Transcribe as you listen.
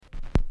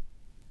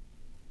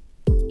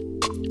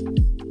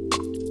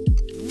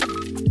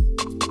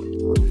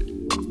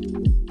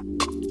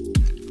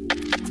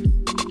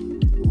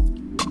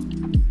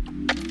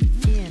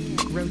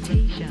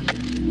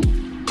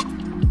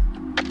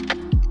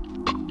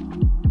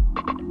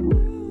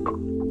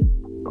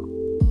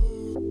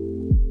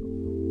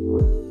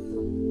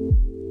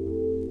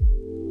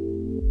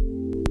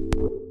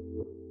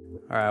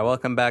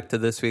welcome back to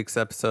this week's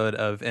episode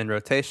of In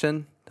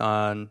Rotation.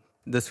 On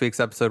this week's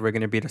episode, we're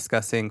going to be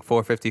discussing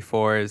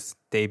 454's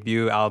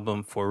debut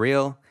album, For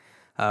Real.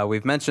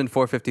 We've mentioned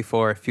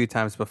 454 a few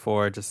times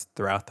before, just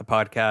throughout the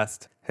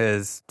podcast.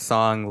 His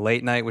song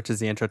Late Night, which is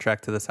the intro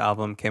track to this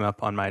album, came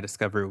up on my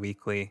Discover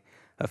Weekly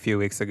a few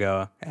weeks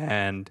ago,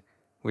 and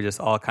we just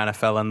all kind of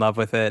fell in love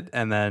with it.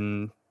 And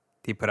then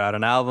he put out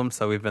an album,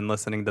 so we've been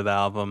listening to the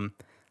album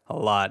a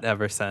lot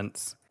ever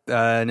since.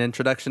 An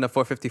introduction to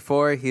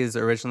 454. He's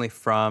originally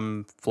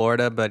from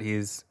Florida, but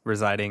he's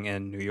residing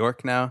in New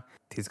York now.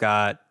 He's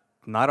got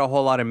not a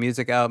whole lot of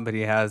music out, but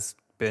he has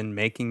been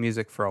making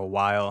music for a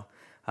while.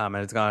 And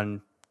it's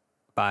gone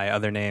by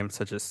other names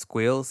such as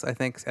Squeals, I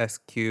think,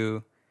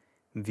 SQVXLLS.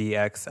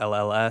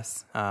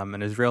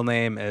 And his real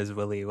name is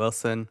Willie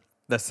Wilson.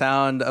 The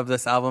sound of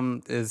this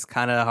album is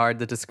kind of hard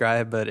to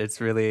describe, but it's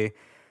really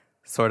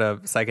sort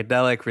of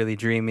psychedelic, really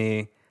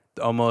dreamy,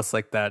 almost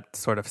like that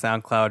sort of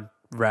SoundCloud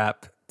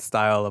rap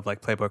style of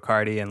like Playboi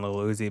Carti and Lil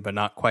Uzi, but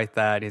not quite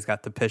that. He's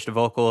got the pitched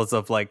vocals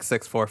of like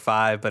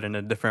 645, but in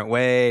a different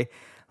way.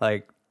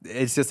 Like,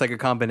 it's just like a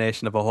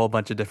combination of a whole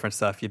bunch of different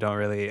stuff you don't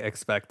really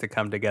expect to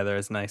come together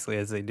as nicely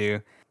as they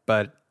do.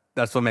 But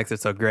that's what makes it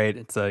so great.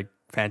 It's a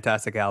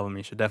fantastic album.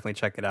 You should definitely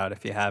check it out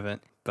if you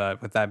haven't.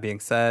 But with that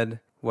being said,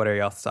 what are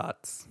y'all's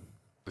thoughts?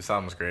 This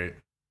album's great,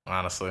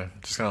 honestly.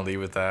 Just gonna leave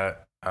with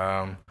that.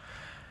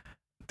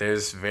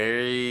 There's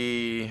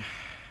very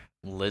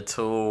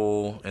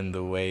little in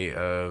the way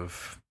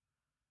of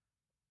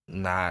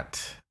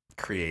not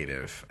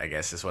creative, I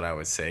guess is what I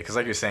would say. Because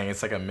like you're saying,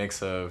 it's like a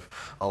mix of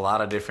a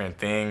lot of different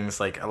things.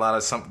 Like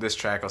this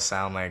track will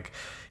sound like,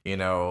 you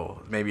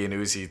know, maybe an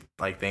Uzi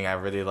like thing I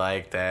really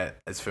like that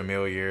is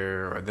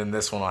familiar, or then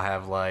this one will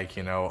have like,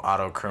 you know,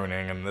 auto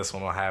crooning, and this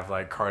one will have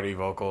like Cardi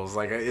vocals.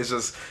 Like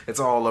it's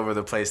all over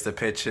the place. The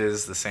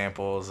pitches, the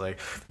samples, like,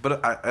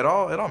 but it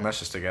all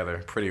meshes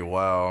together pretty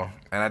well.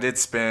 And I did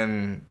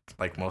spend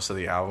like most of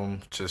the album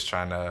just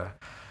trying to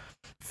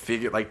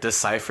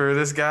decipher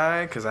this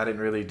guy, because I didn't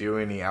really do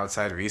any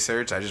outside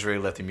research. I just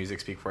really let the music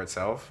speak for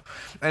itself.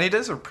 And he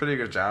does a pretty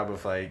good job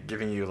of like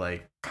giving you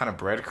like kind of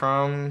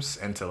breadcrumbs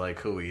into like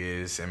who he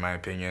is, in my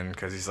opinion,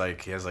 because he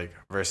has like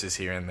verses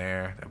here and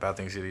there about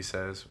things that he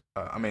says.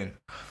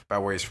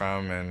 About where he's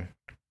from and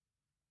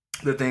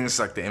the things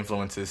like the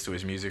influences to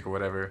his music or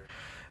whatever.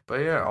 But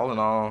yeah, all in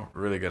all,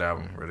 really good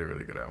album. Really,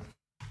 really good album.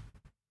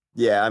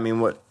 Yeah, I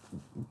mean,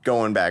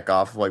 going back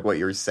off of like what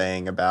you were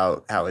saying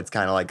about how it's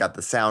kind of like got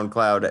the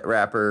SoundCloud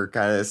rapper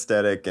kind of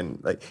aesthetic,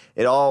 and like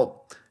it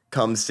all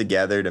comes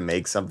together to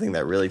make something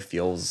that really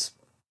feels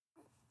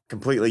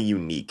completely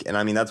unique. And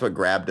I mean, that's what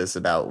grabbed us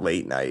about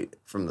Late Night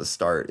from the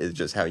start, is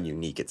just how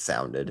unique it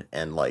sounded,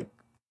 and like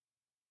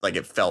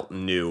it felt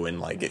new,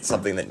 and like it's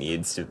something that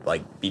needs to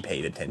like be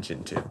paid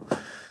attention to.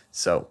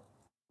 So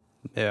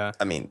yeah,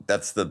 I mean,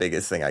 that's the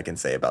biggest thing I can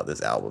say about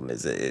this album,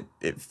 is it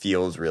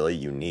feels really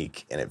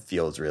unique, and it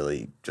feels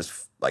really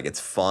just like it's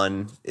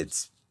fun.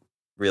 It's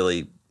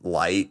really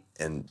light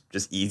and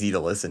just easy to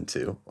listen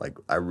to. Like,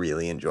 I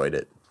really enjoyed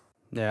it.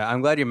 Yeah,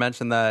 I'm glad you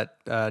mentioned that,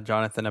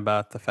 Jonathan,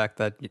 about the fact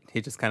that he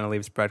just kind of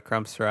leaves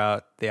breadcrumbs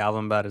throughout the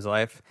album about his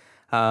life.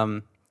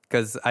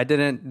 Because I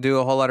didn't do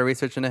a whole lot of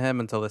research into him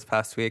until this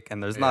past week,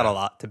 and there's not a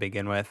lot to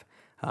begin with.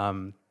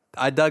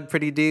 I dug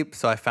pretty deep,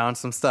 so I found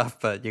some stuff,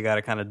 but you got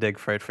to kind of dig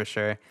for it for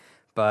sure.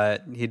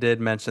 But he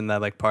did mention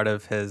that like part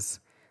of his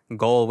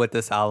goal with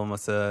this album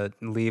was to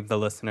leave the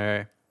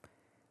listener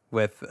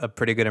with a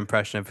pretty good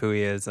impression of who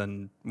he is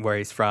and where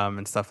he's from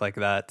and stuff like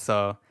that.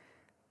 So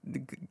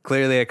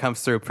clearly it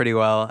comes through pretty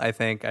well, I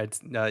think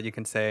you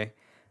can say.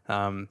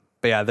 But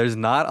yeah, there's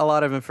not a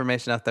lot of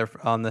information out there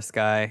on this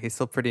guy. He's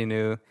still pretty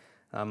new.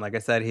 Like I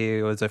said,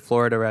 he was a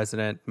Florida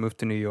resident, moved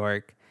to New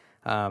York,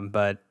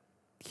 but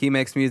he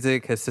makes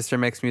music. His sister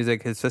makes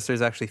music. His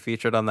sister's actually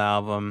featured on the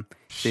album.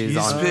 She's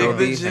on Pig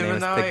Kobe. the Her name is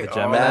Gemini. Pig the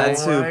Gemini.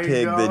 That's who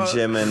Pig the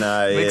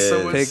Gemini Makes so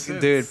is. much Pig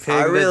sense. the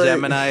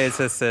Gemini is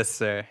his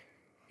sister.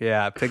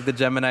 Yeah, Pig the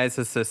Gemini is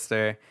his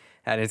sister.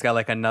 And he's got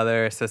like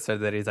another sister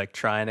that he's like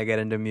trying to get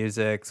into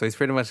music. So he's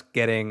pretty much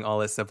getting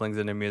all his siblings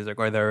into music,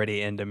 or they're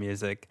already into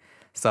music.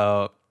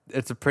 So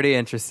it's a pretty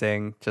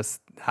interesting just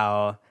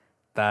how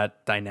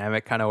that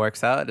dynamic kind of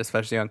works out,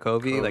 especially on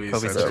Kobe. Like,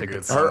 Kobe's such a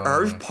good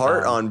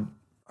song.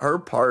 Her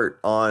part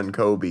on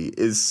Kobe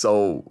is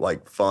so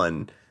like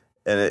fun,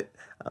 and it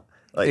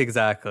like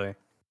exactly.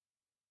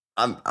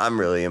 I'm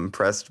really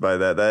impressed by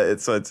that.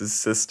 It's his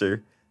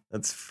sister.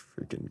 That's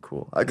freaking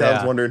cool. I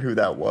was wondering who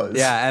that was.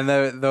 Yeah, and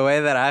the way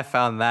that I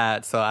found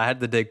that, so I had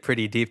to dig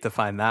pretty deep to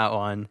find that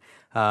one.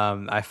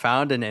 I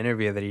found an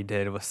interview that he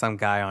did with some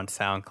guy on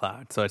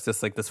SoundCloud. So it's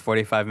just like this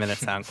 45-minute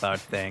SoundCloud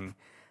thing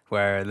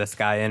where this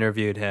guy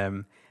interviewed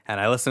him. And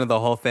I listened to the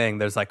whole thing.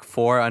 There's like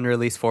 4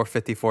 unreleased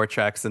 454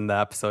 tracks in the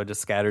episode just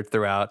scattered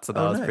throughout. So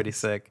that was pretty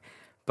sick.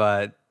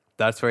 But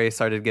that's where he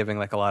started giving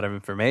like a lot of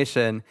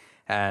information.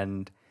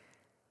 And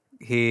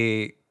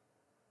he's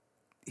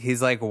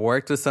like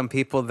worked with some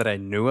people that I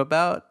knew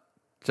about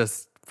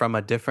just from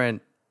their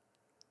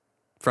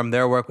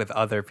work with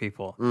other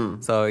people.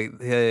 So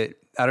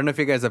I don't know if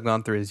you guys have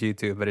gone through his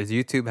YouTube, but his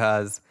YouTube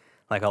has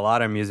like a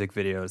lot of music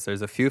videos.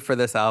 There's a few for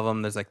this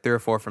album. There's like 3 or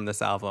 4 from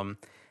this album.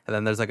 And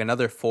then there's like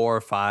another 4 or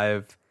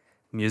 5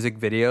 music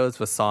videos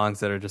with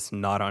songs that are just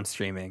not on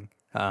streaming,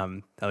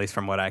 at least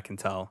from what I can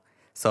tell.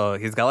 So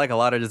he's got like a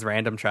lot of just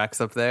random tracks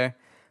up there.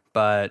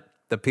 But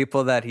the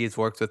people that he's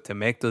worked with to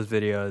make those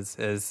videos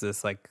is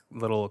this like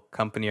little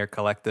company or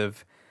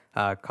collective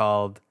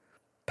called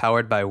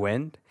Powered by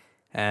Wind.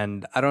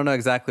 And I don't know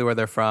exactly where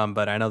they're from,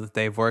 but I know that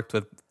they've worked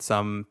with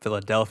some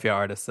Philadelphia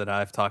artists that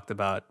I've talked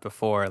about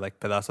before, like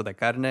Pedazo de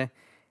Carne,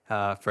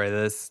 for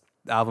this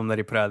album that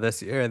he put out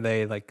this year.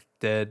 They like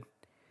did,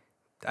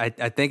 I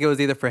think it was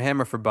either for him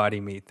or for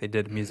Body Meat, they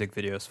did music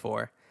videos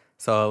for.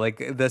 So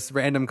like this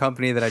random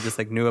company that I just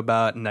like knew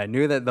about, and I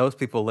knew that those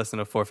people listen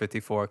to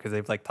 454 because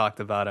they've like talked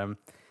about him,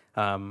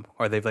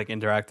 or they've like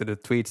interacted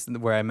with tweets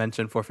where I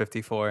mentioned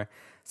 454.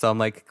 So I'm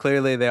like,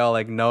 clearly they all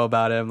like know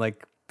about him.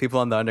 Like people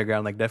on the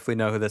underground like definitely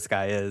know who this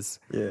guy is.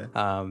 Yeah.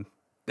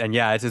 And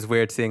yeah, it's just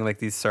weird seeing like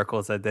these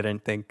circles that I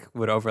didn't think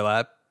would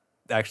overlap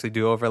actually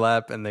do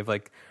overlap, and they've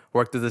like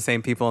worked with the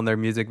same people in their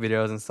music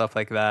videos and stuff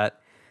like that.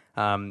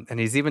 And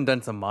he's even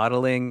done some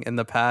modeling in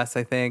the past,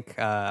 I think.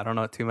 I don't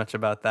know too much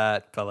about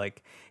that, but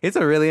like he's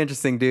a really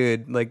interesting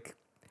dude. Like,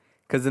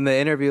 because in the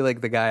interview,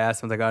 like the guy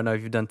asked him, like, "I don't know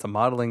if you've done some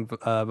modeling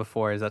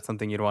before. Is that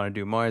something you'd want to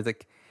do more?" He's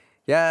like,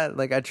 "Yeah,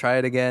 like I'd try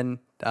it again."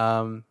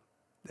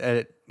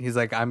 He's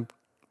like,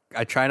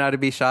 I try not to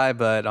be shy,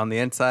 but on the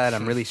inside,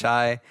 I'm really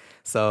shy.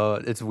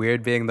 So it's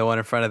weird being the one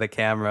in front of the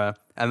camera.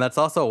 And that's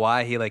also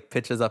why he like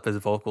pitches up his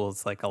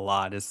vocals like a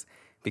lot, is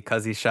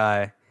because he's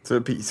shy. So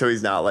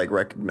he's not like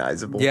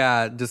recognizable.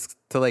 Yeah, just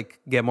to like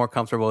get more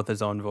comfortable with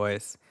his own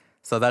voice.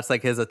 So that's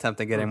like his attempt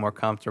at getting more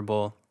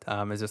comfortable,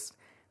 is just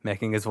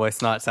making his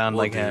voice not sound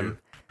like him.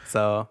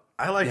 So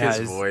I like his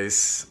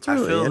voice. It's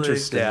really I feel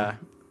interesting. Yeah.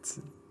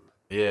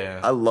 Yeah.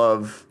 I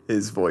love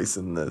his voice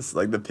in this.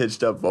 Like the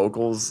pitched up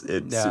vocals.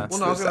 It suits Well,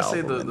 no, I was this gonna say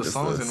album, and the just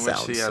songs in which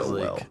he sounds has so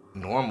like well.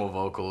 normal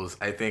vocals,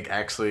 I think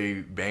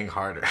actually bang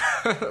harder,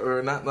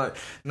 or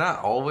not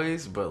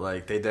always, but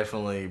like they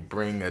definitely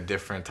bring a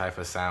different type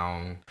of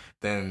sound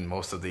than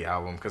most of the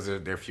album because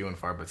they're few and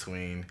far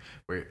between.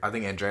 Where I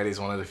think Andretti is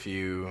one of the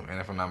few, and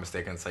if I'm not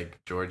mistaken, it's like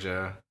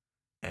Georgia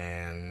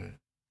and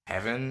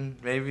Heaven,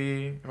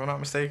 maybe if I'm not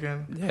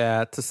mistaken.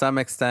 Yeah, to some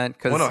extent.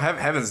 Cause, Well, no,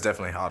 Heaven's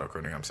definitely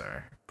auto-crooning. I'm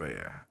sorry, but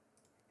yeah.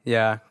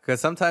 Yeah,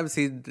 because sometimes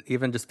he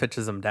even just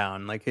pitches them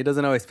down. Like he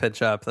doesn't always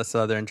pitch up. That's the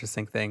other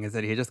interesting thing, is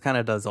that he just kind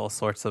of does all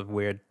sorts of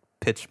weird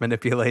pitch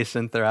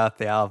manipulation throughout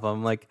the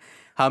album. Like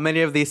how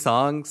many of these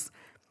songs,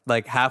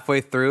 like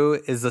halfway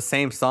through, is the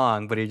same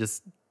song, but he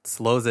just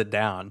slows it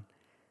down.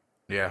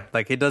 Yeah.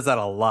 Like he does that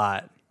a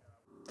lot.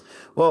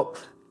 Well,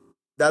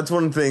 that's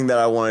one thing that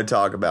I want to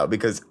talk about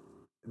because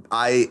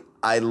I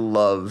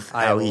love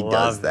how he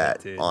does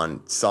that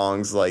on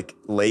songs like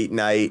Late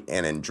Night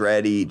and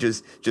Andretti.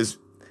 Just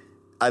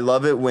I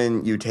love it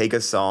when you take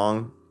a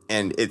song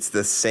and it's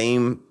the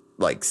same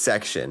like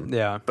section,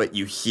 but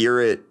you hear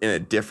it in a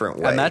different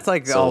way. And that's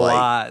like a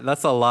lot.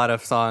 That's a lot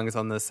of songs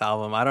on this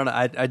album. I don't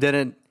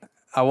know.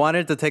 I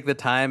wanted to take the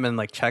time and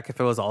like check if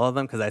it was all of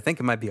them, because I think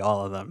it might be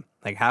all of them.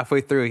 Like halfway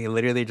through, he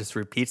literally just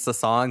repeats the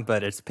song,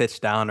 but it's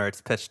pitched down or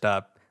it's pitched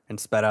up and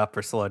sped up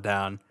or slowed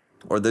down.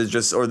 Or there's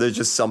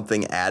just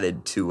something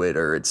added to it,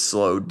 or it's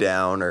slowed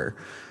down, or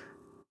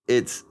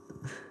it's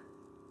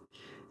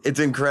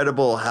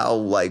incredible how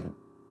like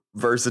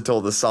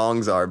versatile the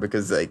songs are,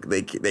 because like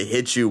they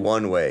hit you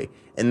one way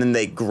and then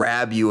they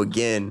grab you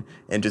again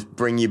and just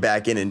bring you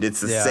back in, and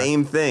it's the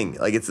same thing.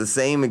 Like it's the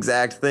same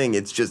exact thing.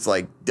 It's just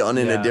like done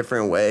in a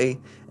different way,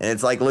 and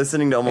it's like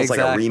listening to almost like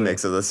a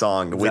remix of the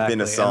song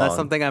within a song. And that's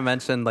something I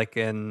mentioned like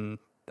in,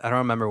 I don't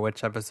remember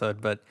which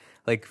episode, but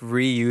like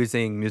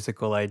reusing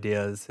musical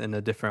ideas in a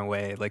different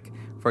way. Like,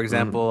 for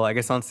example, I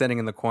guess on Standing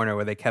in the Corner,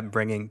 where they kept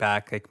bringing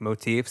back like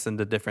motifs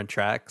into different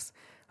tracks.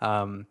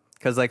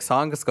 Because like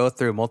songs go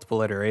through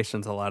multiple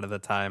iterations a lot of the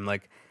time.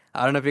 Like,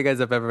 I don't know if you guys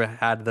have ever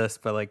had this,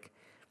 but like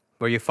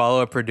where you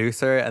follow a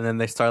producer and then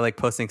they start like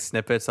posting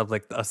snippets of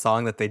like a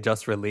song that they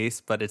just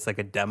released, but it's like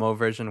a demo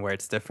version where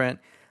it's different.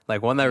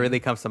 Like one that really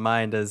comes to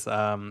mind is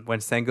when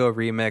Sengo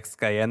remixed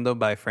Cayendo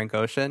by Frank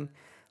Ocean.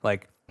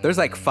 Like, there's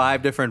like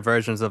 5 different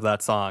versions of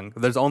that song.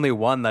 There's only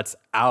one that's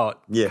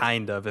out,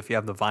 kind of, if you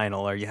have the vinyl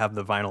or you have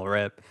the vinyl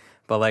rip.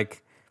 But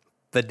like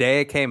the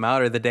day it came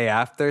out or the day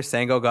after,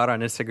 Sango got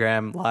on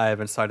Instagram Live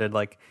and started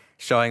like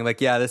showing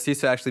like, yeah, this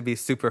used to actually be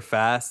super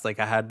fast.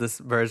 Like I had this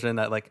version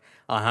at like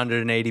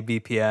 180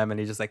 BPM, and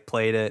he just like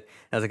played it.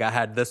 And I was like, I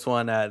had this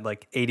one at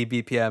like 80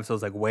 BPM, so it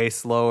was like way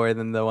slower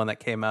than the one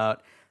that came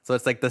out. So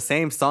it's like the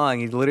same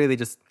song. He literally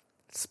just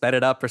sped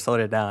it up or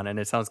slowed it down, and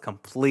it sounds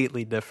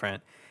completely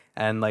different.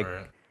 And like,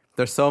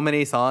 there's so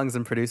many songs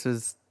and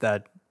producers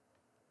that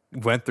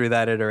went through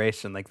that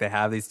iteration. Like they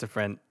have these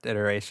different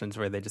iterations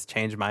where they just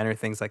change minor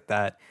things like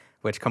that,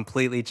 which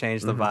completely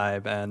change the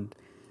vibe. And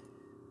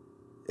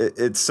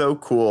it's so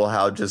cool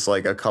how just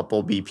like a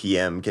couple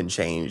BPM can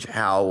change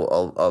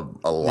how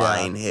a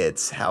line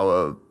hits,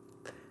 how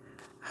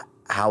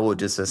how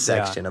just a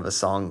section of a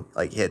song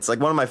like hits. Like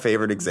one of my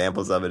favorite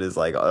examples of it is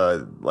like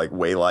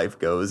Way Life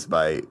Goes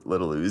by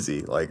Little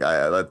Uzi. Like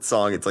that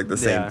song, it's like the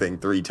same thing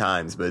 3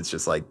 times, but it's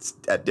just like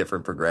at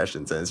different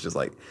progressions, and it's just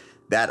like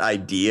that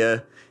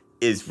idea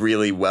is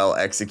really well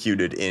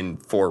executed in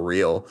For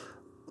Real.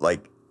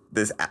 Like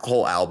this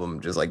whole album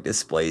just like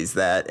displays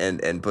that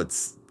and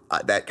puts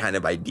that kind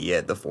of idea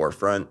at the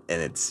forefront,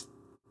 and it's,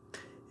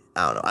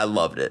 I don't know, I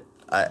loved it.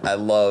 I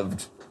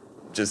loved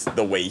just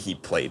the way he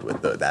played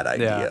with that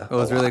idea. Yeah, it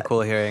was really cool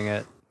hearing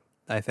it,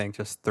 I think,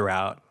 just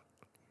throughout.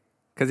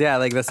 Because,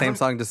 like the same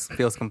song just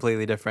feels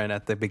completely different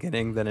at the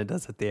beginning than it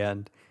does at the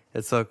end.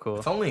 It's so cool.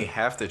 It's only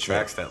half the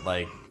tracks that,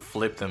 like,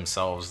 flip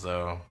themselves,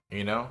 though,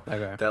 you know?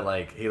 Okay. That,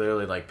 like, he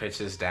literally, like,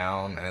 pitches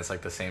down, and it's,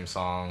 like, the same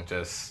song,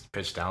 just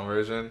pitched down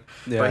version.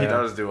 Yeah, but he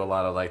does do a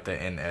lot of, like,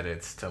 the in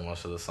edits to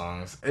most of the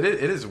songs. It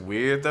is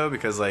weird, though,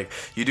 because, like,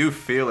 you do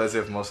feel as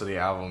if most of the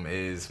album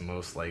is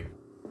most, like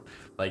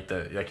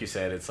you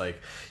said, it's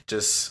like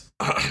just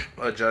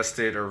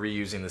adjusted or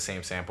reusing the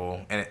same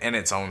sample in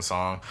its own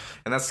song,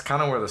 and that's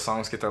kind of where the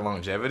songs get their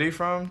longevity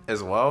from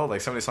as well. Like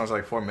some of these songs are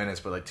like 4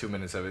 minutes, but like 2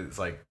 minutes of it's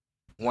like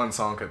one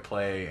song could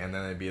play, and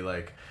then it'd be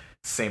like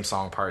same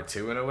song part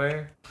 2 in a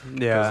way.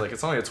 Yeah, like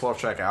it's only a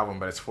 12-track album,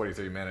 but it's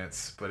 43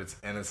 minutes. But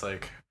it's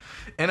like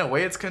in a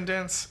way it's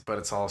condensed, but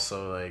it's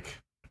also like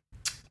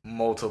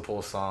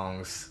multiple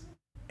songs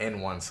in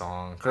one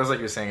song. Because like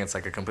you're saying, it's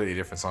like a completely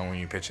different song when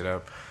you pitch it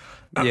up.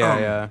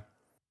 Yeah.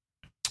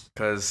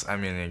 Because I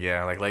mean,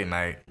 like late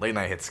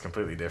night hits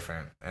completely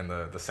different, and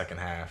the second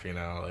half, you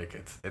know,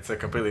 like it's a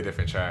completely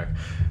different track.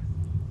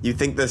 You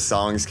think the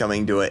song's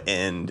coming to an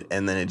end,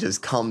 and then it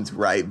just comes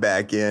right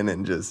back in,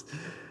 and just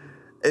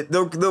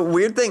the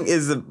weird thing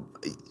is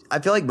I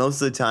feel like most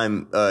of the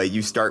time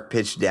you start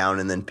pitch down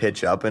and then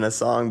pitch up in a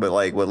song, but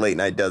like what Late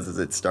Night does is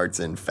it starts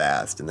in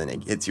fast and then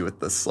it hits you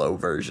with the slow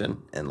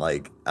version, and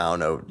like I don't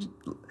know.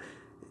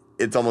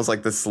 It's almost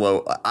like the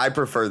slow. I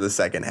prefer the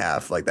second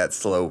half, like that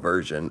slow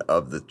version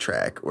of the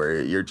track where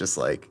you're just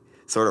like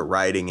sort of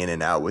riding in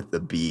and out with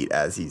the beat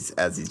as he's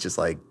just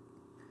like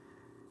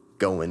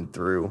going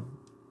through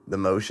the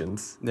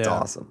motions. It's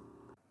awesome.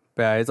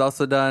 But yeah, he's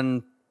also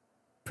done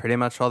pretty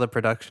much all the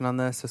production on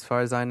this, as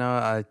far as I know.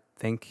 I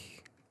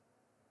think,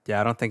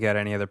 I don't think he had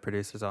any other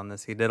producers on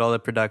this. He did all the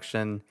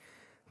production,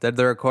 did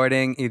the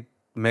recording, he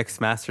mixed,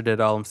 mastered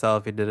it all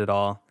himself. He did it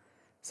all.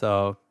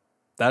 So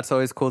that's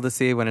always cool to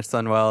see when it's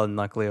done well, and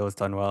luckily it was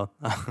done well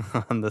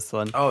on this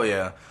one. Oh,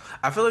 yeah.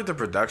 I feel like the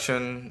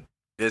production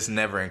is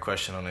never in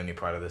question on any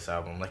part of this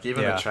album. Like,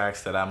 even the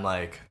tracks that I'm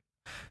like,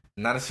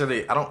 not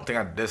necessarily, I don't think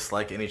I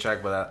dislike any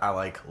track, but I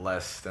like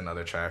less than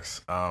other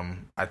tracks,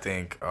 I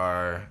think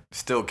are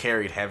still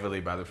carried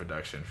heavily by the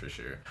production, for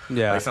sure.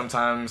 Yeah. Like,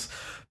 sometimes,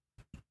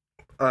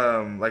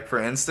 like,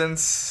 for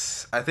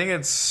instance, I think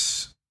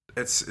it's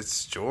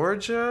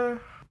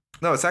Georgia?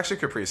 No, it's actually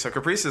Caprice. So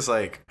Caprice is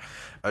like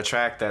a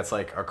track that's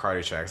like a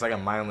Cardi track. It's like a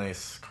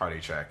mindless Cardi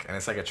track. And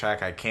it's like a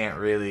track I can't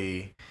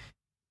really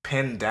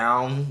pin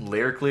down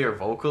lyrically or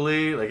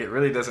vocally. Like it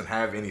really doesn't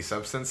have any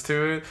substance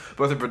to it.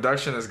 But the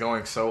production is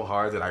going so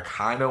hard that I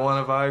kind of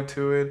want to vibe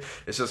to it.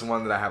 It's just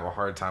one that I have a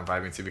hard time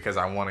vibing to because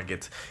I want to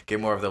get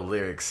more of the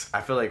lyrics.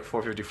 I feel like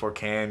 454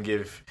 can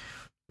give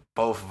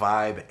both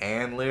vibe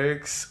and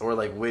lyrics, or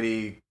like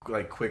witty,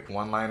 like quick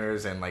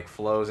one-liners and like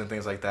flows and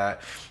things like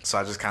that. So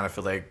I just kind of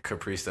feel like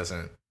Caprice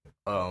doesn't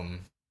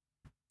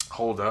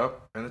hold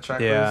up in the track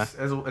list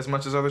as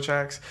much as other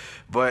tracks.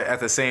 But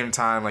at the same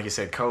time, like you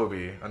said,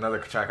 Kobe, another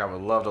track I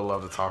would love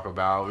to talk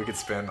about. We could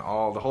spend the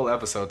whole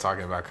episode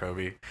talking about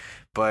Kobe.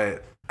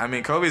 But I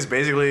mean, Kobe's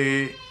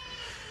basically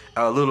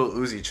a Little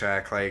Uzi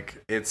track.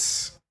 Like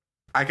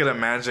I could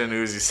imagine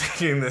Uzi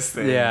singing this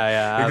thing.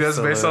 Yeah, because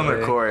based on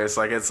the chorus,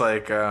 like it's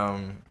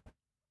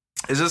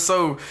just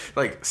so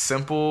like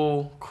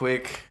simple,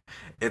 quick.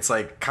 It's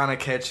like kind of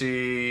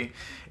catchy.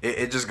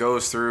 It just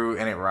goes through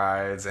and it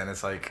rides, and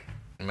it's like,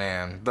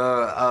 man,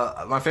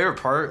 my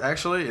favorite part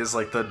actually is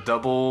like the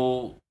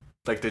double,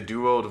 like the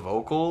duoed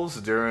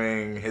vocals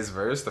during his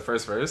verse, the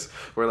first verse,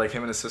 where like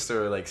him and his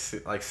sister are like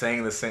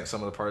saying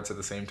some of the parts at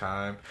the same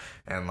time,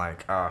 and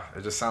like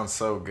it just sounds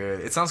so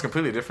good. It sounds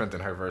completely different than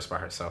her verse by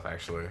herself,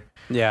 actually.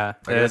 Yeah,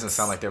 like, it doesn't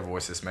sound like their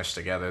voices meshed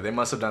together. They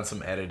must have done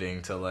some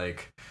editing to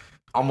like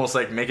almost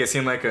like make it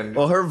seem like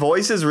well, her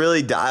voice is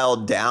really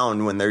dialed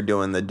down when they're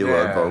doing the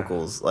duo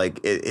vocals.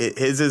 Like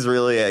his is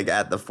really like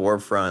at the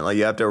forefront. Like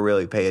you have to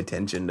really pay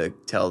attention to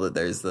tell that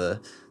there's the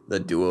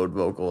duo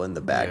vocal in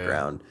the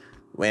background.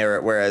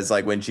 Whereas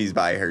like when she's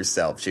by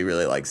herself, she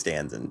really like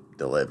stands and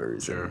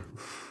delivers. Sure.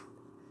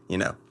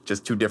 And,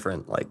 just two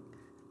different like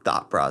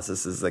thought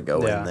processes that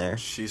go in there.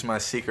 She's my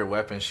secret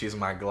weapon. She's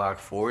my Glock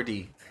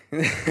 40.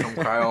 Come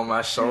cry on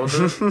my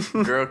shoulder.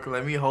 Girl,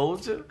 let me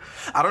hold you.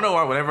 I don't know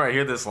why whenever I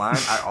hear this line,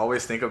 I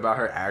always think about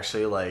her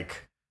actually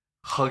like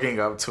hugging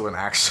up to an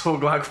actual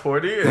Glock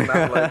 40 and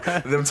not like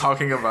them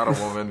talking about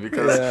a woman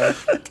because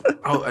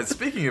and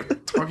speaking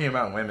of talking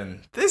about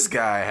women, this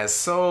guy has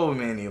so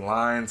many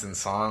lines and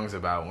songs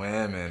about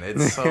women.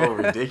 It's so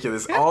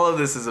ridiculous. All of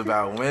this is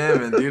about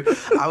women, dude.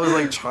 I was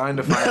like trying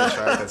to find a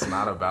track that's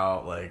not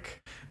about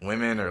like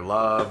women or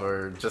love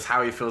or just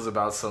how he feels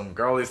about some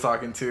girl he's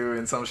talking to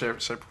in some shape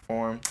or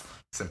form.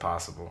 It's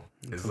impossible.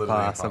 It's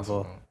literally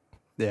impossible.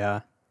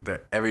 Yeah.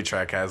 That every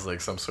track has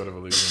like some sort of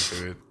allusion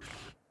to it.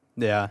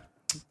 Yeah,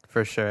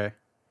 for sure.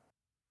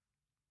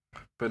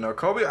 But no,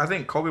 Kobe, I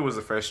think Kobe was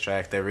the first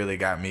track that really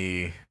got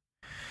me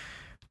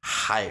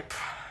hype,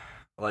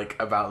 like,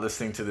 about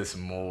listening to this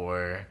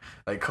more.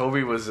 Like,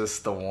 Kobe was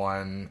just the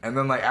one. And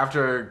then, like,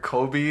 after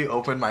Kobe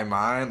opened my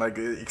mind, like,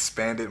 it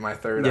expanded my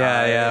third eye.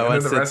 Yeah.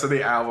 And then the rest of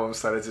the album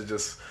started to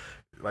just,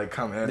 like,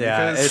 come in.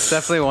 Yeah, it's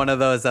definitely one of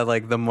those that,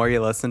 like, the more you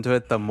listen to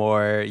it, the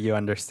more you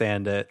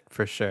understand it,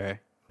 for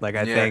sure. Like,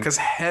 I think because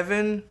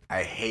Heaven,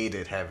 I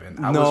hated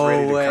Heaven. I No was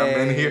ready to way. come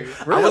in here.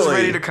 I Really? was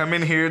ready to come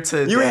in here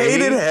today. You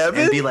hated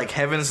Heaven? And be like,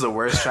 Heaven's the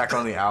worst track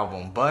on the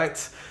album.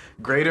 But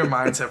greater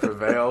minds have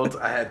prevailed.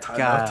 I had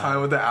enough time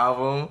with the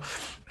album.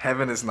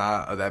 Heaven is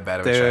not that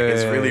bad of a track.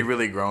 It's really,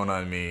 really grown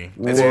on me.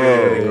 It's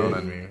really grown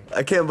on me.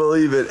 I can't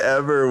believe it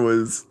ever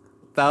was.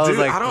 that was Dude,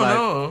 like I don't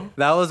know.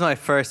 That was my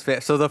first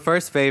so the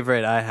first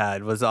favorite I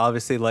had was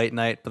obviously Late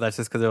Night, but that's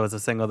just because it was a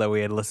single that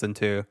we had listened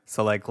to.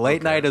 So like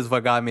Late Night is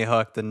what got me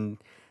hooked, and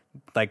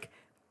like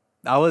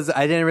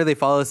I didn't really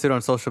follow suit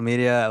on social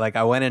media. Like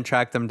I went and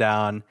tracked him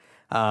down,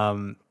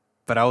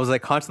 but I was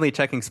like constantly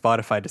checking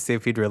Spotify to see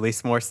if he'd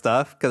release more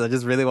stuff because I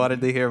just really wanted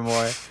to hear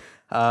more.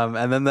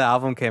 And then the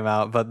album came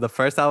out, but the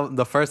first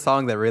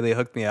song that really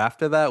hooked me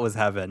after that was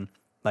Heaven.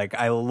 Like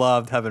I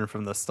loved Heaven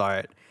from the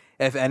start.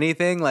 If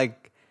anything,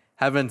 like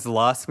Heaven's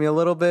lost me a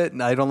little bit,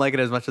 and I don't like it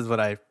as much as when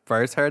I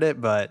first heard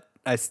it, but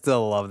I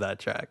still love that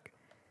track.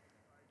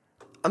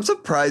 I'm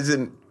surprised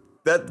in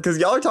that because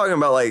y'all are talking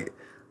about like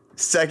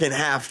second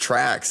half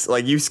tracks.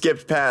 Like you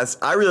skipped past.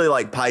 I really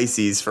like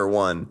Pisces for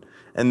one,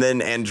 and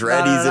then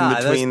Andretti's in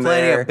between There's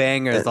plenty there. of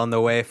bangers on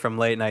the way from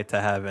Late Night to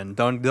Heaven.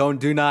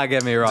 Do not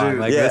get me wrong. Dude,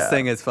 like yeah. this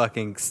thing is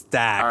fucking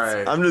stacked. All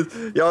right. I'm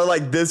just y'all are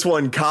like this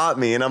one caught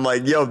me, and I'm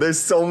like, yo, there's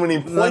so many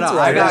points where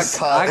I got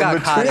caught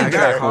in caught between. in I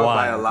track got caught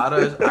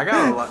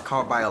one. by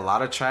caught by a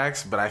lot of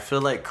tracks, but I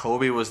feel like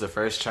Kobe was the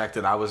first track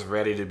that I was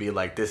ready to be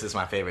like, this is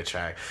my favorite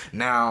track.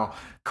 Now,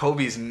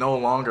 Kobe's no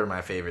longer my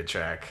favorite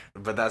track,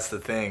 but that's the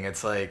thing.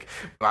 It's like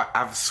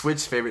I've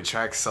switched favorite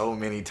tracks so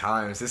many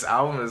times. This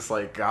album has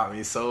like got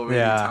me so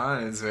many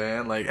times,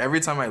 man. Like every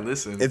time I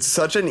listen, It's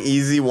such an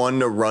easy one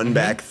to run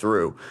back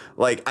through.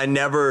 Like I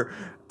never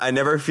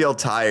feel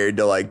tired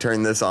to like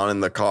turn this on in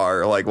the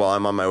car, like while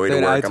I'm on my way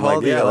Dude, to I work. I'm like,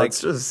 told you, yeah, like, let's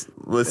just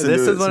listen to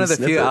This is one of the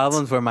some few snippets.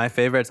 albums where my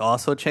favorites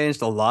also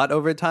changed a lot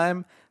over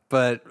time.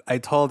 But I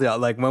told you,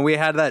 like when we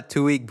had that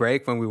 2-week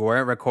break when we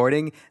weren't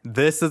recording,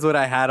 this is what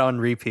I had on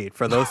repeat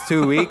for those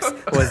 2 weeks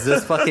was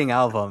this fucking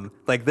album.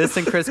 Like this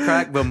and Chris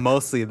Crack, but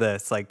mostly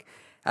this. Like,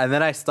 and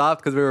then I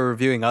stopped because we were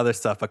reviewing other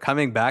stuff. But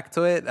coming back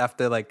to it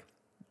after like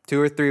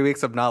 2 or 3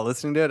 weeks of not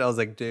listening to it, I was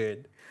like,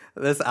 dude,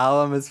 this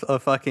album is a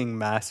fucking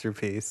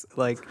masterpiece.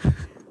 Like,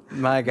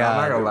 my God.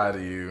 I'm not gonna lie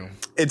to you.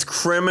 It's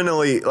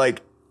criminally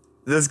like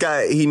this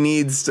guy. He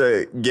needs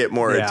to get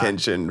more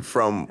attention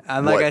from.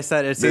 And like what I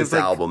said, it this seems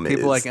like album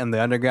people is. like in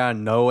the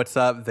underground know what's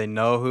up. They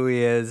know who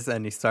he is,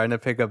 and he's starting to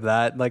pick up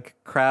that like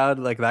crowd.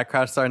 Like that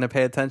crowd's starting to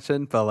pay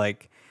attention. But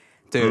like,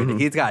 dude,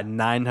 he's got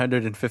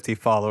 950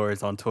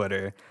 followers on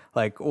Twitter.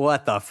 Like,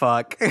 what the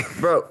fuck?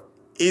 Bro,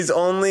 he's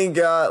only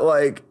got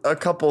like a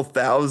couple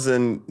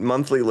thousand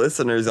monthly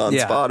listeners on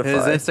Spotify.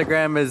 His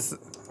Instagram is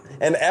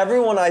and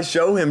everyone I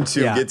show him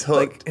to gets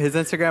hooked. Like his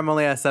Instagram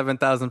only has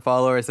 7,000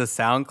 followers. His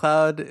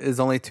SoundCloud is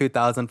only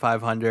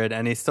 2,500,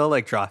 and he's still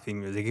like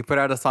dropping music. He put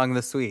out a song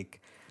this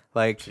week,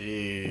 like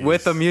Jeez.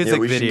 with a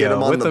music we should get him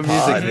video. on With the a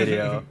music pod.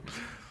 video.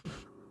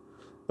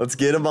 Let's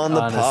get him on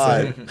the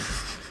Honestly.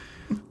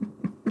 pod.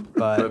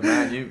 But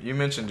man, you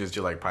mentioned just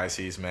you like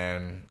Pisces,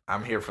 man.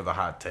 I'm here for the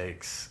hot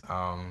takes.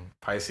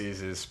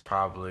 Pisces is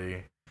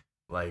probably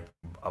like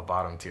a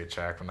bottom tier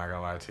track. I'm not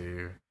gonna lie to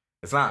you.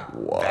 It's not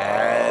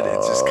bad.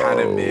 It's just kind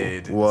of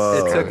mid.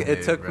 Whoa.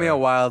 It took me a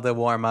while to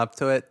warm up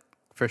to it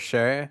for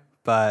sure,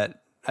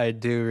 but I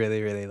do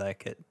really, really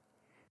like it.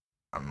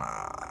 I'm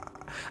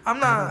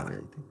not.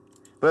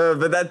 But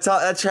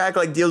that track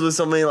like deals with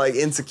so many like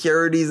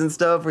insecurities and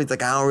stuff where he's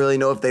like, I don't really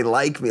know if they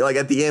like me. Like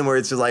at the end where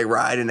it's just like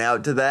riding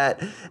out to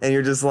that, and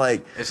you're just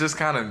like, It's just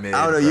kind of mid.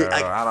 I don't know, Bro.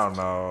 you- I don't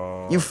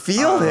know. you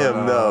feel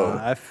him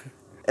though.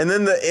 And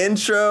then the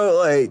intro,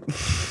 like,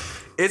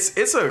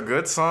 It's a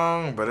good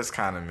song, but it's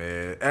kind of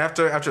mid.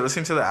 After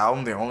listening to the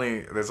album,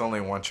 there's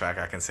only one track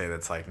I can say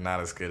that's like not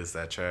as good as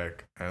that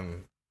track,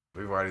 and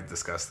we've already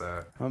discussed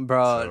that.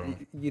 Bro,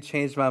 So- you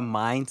changed my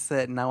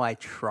mindset. Now I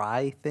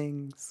try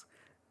things.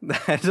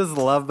 I just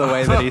love the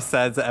way that he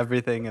says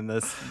everything in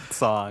this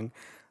song.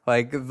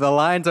 Like the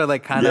lines are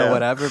like kind of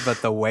whatever,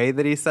 but the way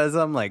that he says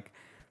them like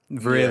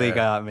really Yeah.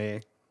 got me.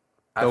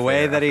 I The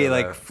way feel- that I he feel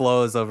like that.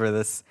 flows over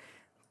this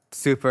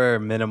super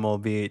minimal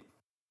beat.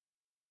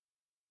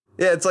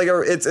 Yeah, it's like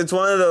it's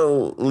one of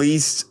the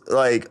least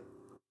like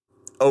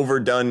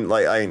overdone,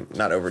 like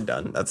not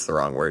overdone, that's the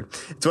wrong word.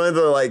 It's one of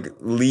the like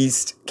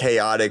least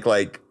chaotic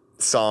like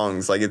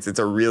songs. Like it's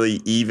a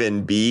really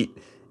even beat,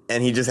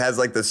 and he just has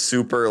like the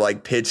super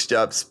like pitched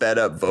up, sped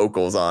up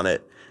vocals on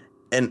it.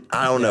 And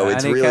I don't know,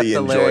 it's really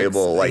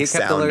enjoyable, like he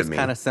kept sound the lyrics to me.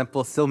 kind of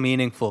simple, still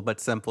meaningful, but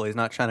simple. He's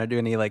not trying to do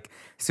any like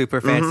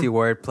super fancy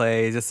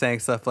wordplay. He's just saying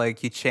stuff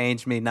like, you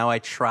changed me, now I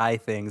try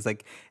things.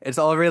 Like, it's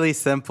all really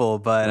simple,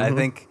 but I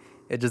think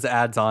it just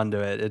adds on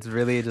to it. It's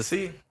really just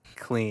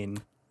clean.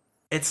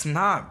 It's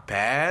not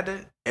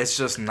bad. It's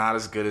just not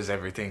as good as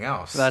everything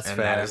else. That's and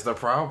fair. That is the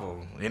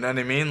problem. You know what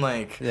I mean?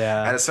 Like,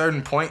 Yeah. at a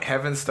certain point,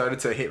 Heaven started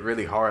to hit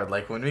really hard.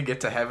 Like, when we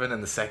get to Heaven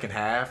in the second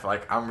half,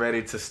 like, I'm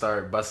ready to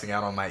start busting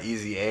out on my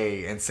Easy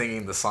A and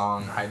singing the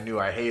song I Knew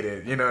I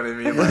Hated. You know what I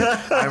mean?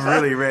 Like, I'm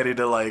really ready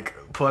to, like,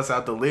 plus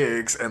out the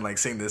lyrics and, like,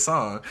 sing this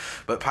song.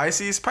 But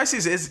Pisces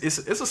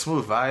is a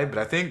smooth vibe, but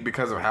I think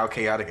because of how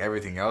chaotic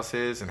everything else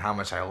is and how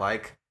much I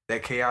like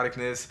that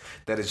chaoticness,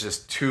 that is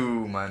just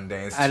too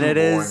mundane. It's And too it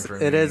boring is for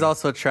me. it is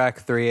also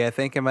track 3. I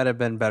think it might have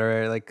been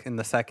better like in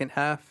the second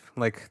half,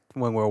 like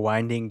when we're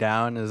winding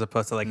down as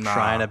opposed to like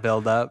trying to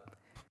build up.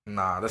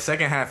 Nah, the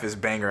second half is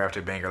banger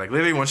after banger. Like,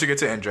 literally, once you get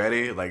to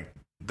Andretti, like,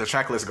 the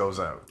track list goes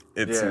up.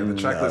 The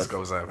track list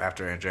goes up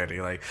after Andretti.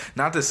 Like,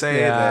 not to say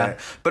that,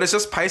 but it's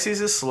just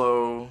Pisces is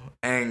slow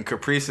and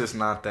Caprice is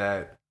not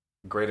that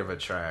great of a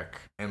track,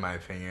 in my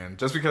opinion.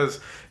 Just because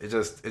it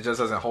just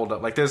doesn't hold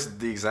up. Like, there's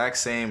the exact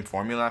same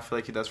formula I feel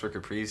like he does for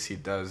Caprice, he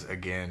does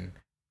again.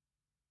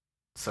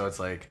 So it's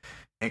like,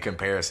 in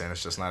comparison,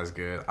 it's just not as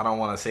good. I don't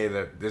want to say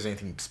that there's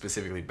anything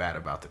specifically bad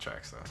about the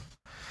tracks,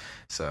 though.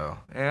 So,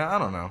 yeah, I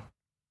don't know.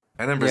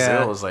 And then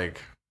Brazil is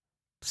like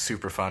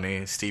super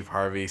funny. Steve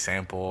Harvey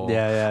sample.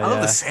 I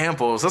love the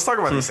samples. Let's talk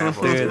about the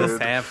samples. Dude, dude. the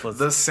samples.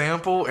 The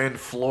sample in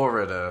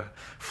Florida.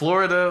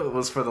 Florida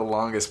was for the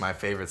longest my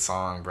favorite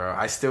song, bro.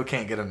 I still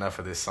can't get enough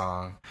of this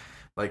song.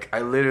 Like, I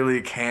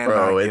literally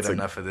cannot get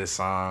enough of this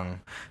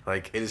song.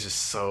 Like, it is just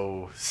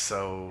so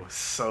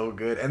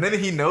good. And then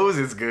he knows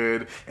it's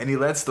good, and he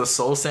lets the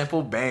soul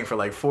sample bang for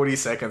like 40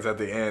 seconds at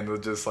the end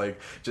with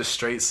just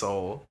straight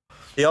soul.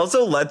 He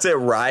also lets it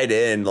ride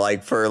in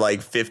like for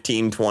like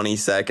 15, 20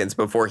 seconds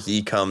before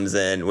he comes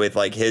in with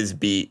like his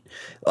beat.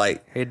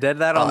 Like, he did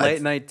that on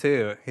Late Night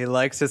too. He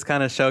likes just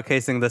kind of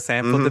showcasing the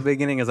sample at the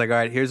beginning. He's like, all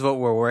right, here's what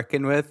we're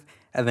working with,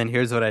 and then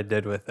here's what I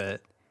did with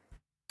it.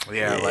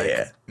 Yeah,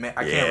 like, man,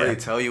 I can't really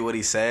tell you what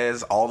he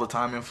says all the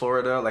time in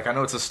Florida. Like, I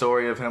know it's a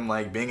story of him,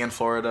 like, being in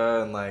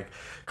Florida and, like,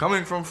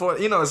 coming from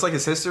Florida. You know, it's, like,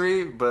 his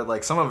history, but,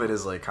 like, some of it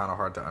is, like, kind of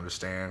hard to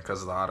understand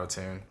because of the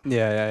auto-tune.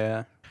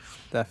 Yeah.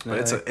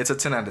 Definitely. But it's a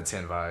 10 out of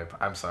 10 vibe.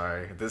 I'm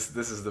sorry. This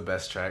is the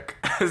best track.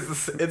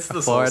 it's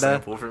the soul Florida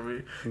sample for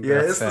me. Yeah,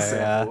 it's the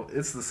sample. Yeah.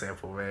 It's the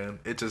sample, man.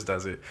 It just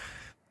does it.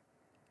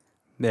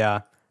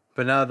 Yeah.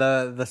 But no,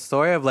 the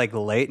story of, like,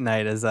 Late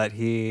Night is that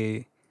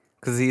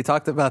because he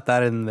talked about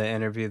that in the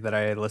interview that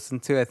I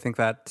listened to. I think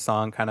that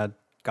song kind of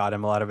got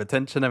him a lot of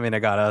attention. I mean,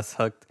 it got us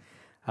hooked.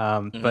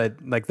 But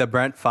like the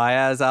Brent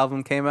Faiyaz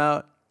album came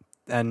out,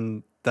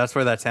 and that's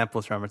where that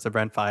sample's from. It's a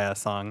Brent Faiyaz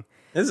song.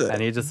 Is it?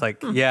 And he just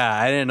like, yeah,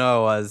 I didn't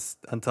know it was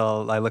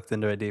until I looked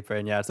into it deeper.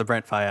 And yeah, it's a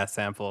Brent Faiyaz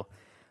sample.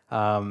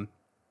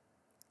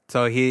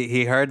 So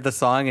he heard the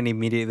song and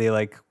immediately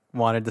like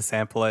wanted to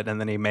sample it,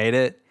 and then he made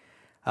it.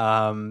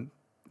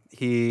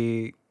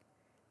 He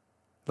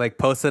like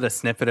posted a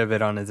snippet of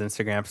it on his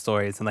Instagram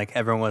stories, and like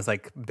everyone was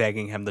like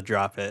begging him to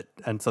drop it,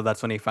 and so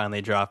that's when he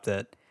finally dropped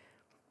it.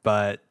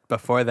 But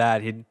before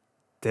that, he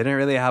didn't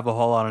really have a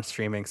whole lot of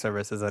streaming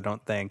services, I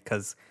don't think,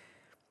 because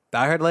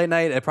I heard Late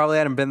Night, it probably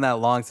hadn't been that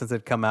long since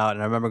it'd come out,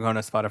 and I remember going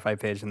to Spotify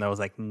page and there was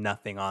like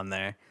nothing on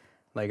there.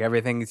 Like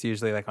everything's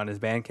usually like on his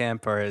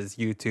Bandcamp or his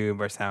YouTube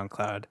or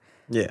SoundCloud.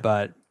 Yeah.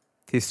 But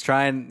he's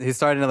starting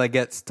to like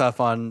get stuff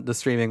on the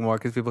streaming more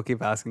because people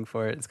keep asking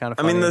for it. It's kind of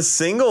funny. I mean, the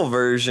single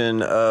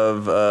version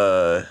of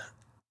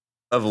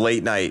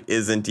Late Night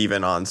isn't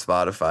even on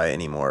Spotify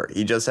anymore.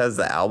 He just has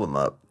the album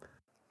up.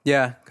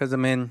 Yeah, because I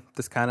mean,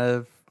 there's kind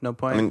of no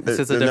point. I mean, it's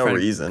just a there's no different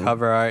reason.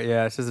 cover art.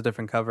 Yeah, it's just a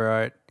different cover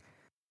art.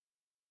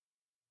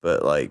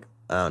 But like,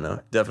 I don't know.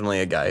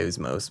 Definitely a guy who's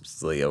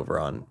mostly over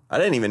on. I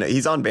didn't even know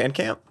he's on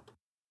Bandcamp.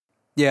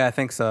 Yeah, I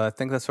think so. I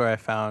think that's where I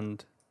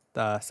found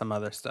some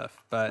other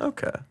stuff. But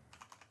Okay.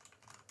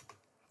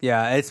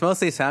 yeah, it's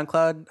mostly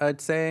SoundCloud, I'd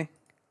say,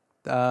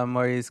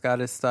 where he's got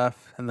his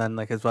stuff, and then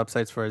like his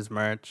websites for his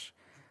merch.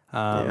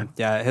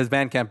 Yeah, his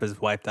Bandcamp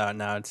is wiped out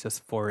now. It's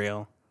just for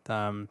real.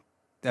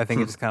 I think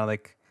he just kind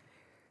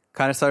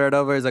of started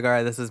over. He's like, all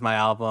right, this is my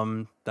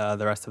album. The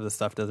rest of the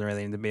stuff doesn't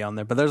really need to be on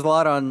there. But there's a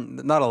lot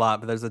not a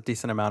lot, but there's a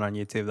decent amount on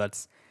YouTube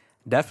that's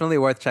definitely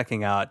worth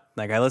checking out.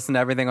 Like I listened to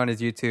everything on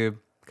his YouTube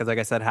because, like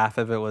I said, half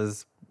of it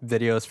was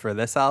videos for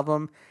this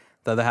album.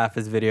 The other half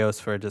is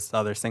videos for just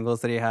other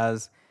singles that he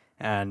has.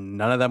 And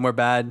none of them were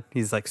bad.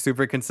 He's like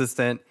super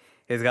consistent.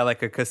 He's got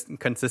like a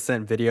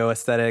consistent video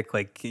aesthetic.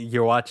 Like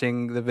you're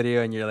watching the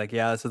video and you're like,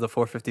 yeah, this is a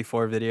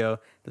 454 video.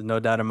 There's no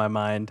doubt in my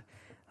mind.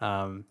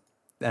 And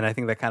I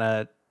think that kind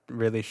of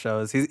really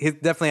shows. He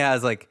definitely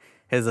has like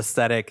his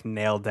aesthetic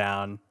nailed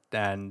down,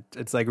 and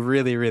it's like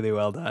really, really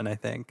well done, I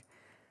think.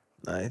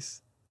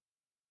 Nice.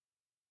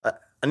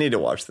 I need to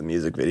watch the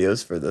music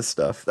videos for this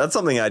stuff. That's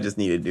something I just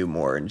need to do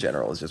more in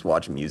general, is just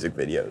watch music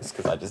videos,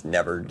 because I just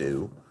never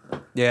do.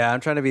 Yeah, I'm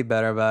trying to be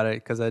better about it,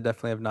 because I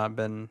definitely have not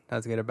been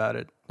as good about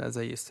it as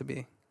I used to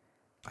be.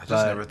 I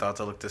just never thought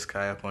to look this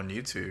guy up on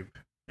YouTube.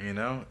 You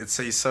know,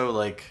 he's so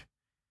like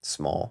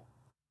small.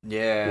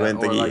 Yeah, or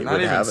like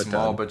not even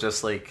small, but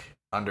just like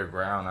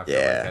underground. I feel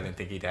like I didn't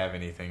think he'd have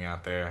anything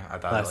out there. I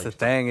thought that's the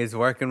thing. He's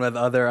working with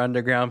other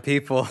underground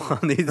people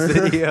on these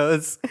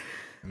videos.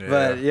 Yeah.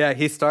 But yeah,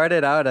 he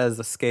started out as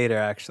a skater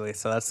actually,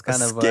 so that's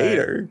kind of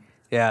skater.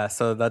 Yeah,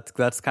 so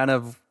that's kind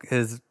of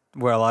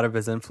where a lot of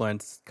his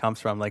influence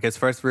comes from. Like his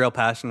first real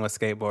passion was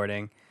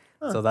skateboarding,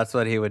 so that's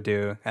what he would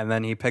do, and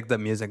then he picked up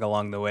music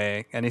along the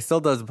way, and he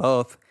still does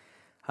both.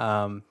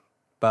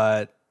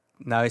 But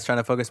now he's trying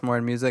to focus more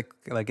on music.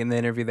 Like in the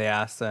interview, they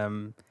asked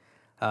him,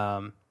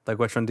 like,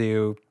 which one do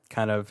you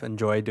kind of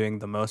enjoy doing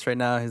the most right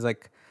now? He's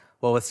like,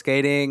 well, with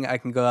skating, I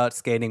can go out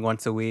skating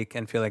once a week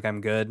and feel like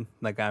I'm good.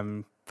 Like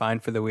I'm fine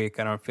for the week.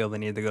 I don't feel the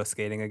need to go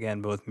skating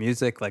again. But with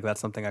music, like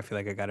that's something I feel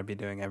like I got to be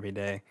doing every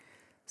day.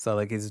 So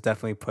like he's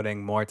definitely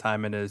putting more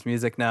time into his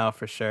music now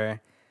for sure.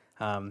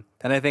 And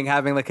I think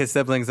having like his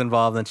siblings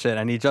involved and shit,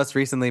 and he just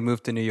recently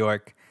moved to New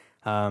York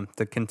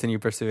to continue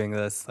pursuing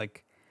this.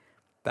 Like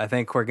I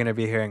think we're going to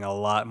be hearing a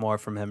lot more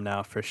from him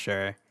now for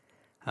sure.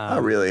 I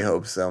really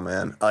hope so,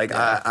 man. Like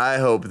yeah. I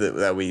hope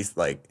that we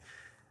like,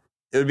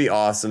 it would be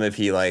awesome if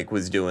he like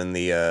was doing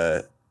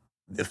the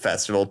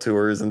festival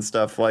tours and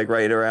stuff like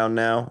right around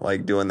now,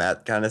 like doing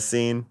that kind of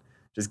scene,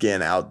 just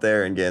getting out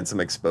there and getting some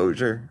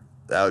exposure.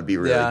 That would be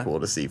really cool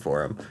to see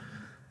for him.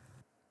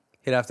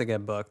 He'd have to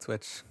get booked,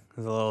 which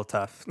is a little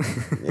tough.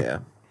 Yeah.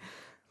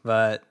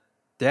 But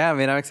yeah, I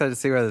mean, I'm excited to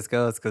see where this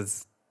goes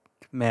because,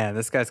 man,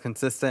 this guy's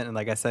consistent. And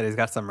like I said, he's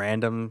got some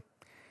random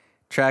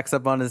tracks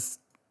up on his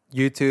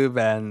YouTube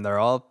and they're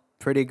all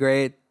pretty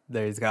great.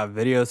 He's got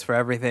videos for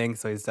everything.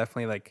 So he's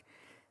definitely like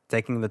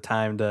taking the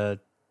time to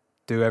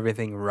do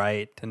everything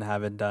right and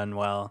have it done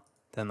well,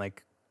 then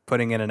like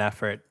putting in an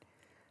effort.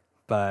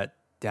 But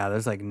yeah,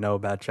 there's like no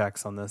bad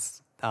tracks on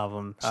this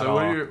album at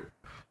all.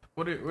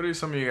 What are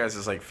some of you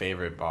guys' like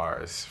favorite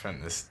bars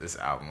from this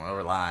album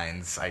or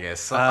lines? I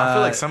guess I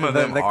feel like some of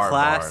them are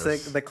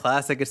classic. bars. The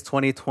classic is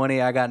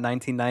 2020. I got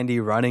 1990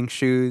 running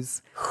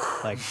shoes.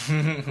 Like,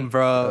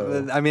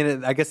 bro. I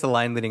mean, I guess the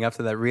line leading up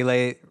to that,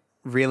 relay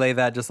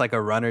that just like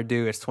a runner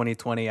do. It's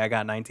 2020. I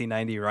got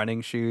 1990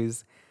 running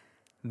shoes.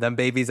 Them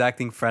babies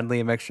acting friendly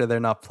and make sure they're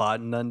not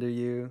plotting under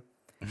you.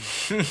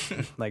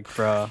 Like,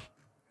 bro.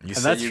 You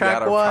said you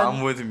got a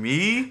problem with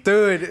me?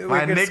 Dude.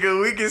 My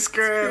nigga, we can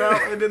square it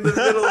out in the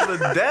middle of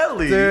the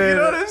deli. Dude, you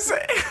know what I'm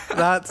saying?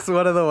 That's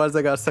one of the ones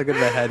that got stuck in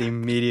my head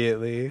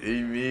immediately.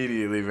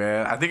 Immediately,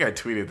 man. I think I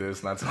tweeted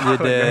this not too long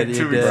ago.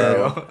 You did.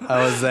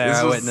 I was there.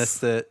 I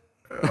witnessed it.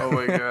 Oh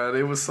my god,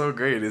 it was so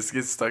great. It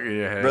gets stuck in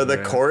your head. Bro, the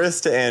chorus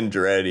to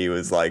Andretti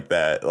was like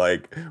that.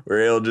 Like,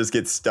 where it'll just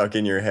get stuck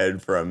in your head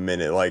for a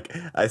minute. Like,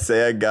 I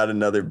say I got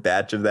another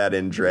batch of that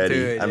Andretti.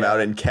 Dude, I'm out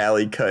in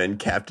Cali cutting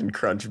Captain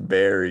Crunch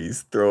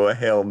berries. Throw a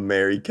Hail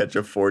Mary, catch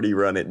a 40,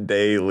 run it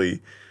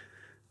daily.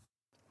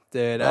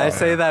 Dude, I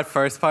say that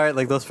first part,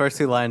 like those first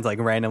two lines, like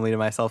randomly to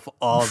myself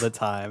all the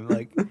time.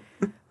 Like,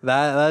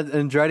 that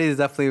Andretti is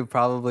definitely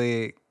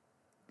probably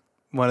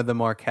one of the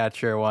more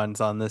catchier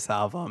ones on this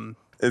album.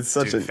 It's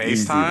such an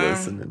easy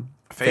listening.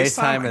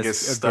 FaceTime gets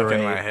stuck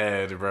in my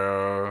head,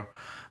 bro.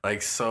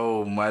 Like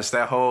so much.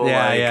 That whole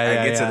I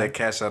get to the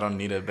catch. I don't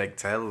need a big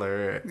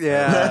teller.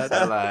 Yeah,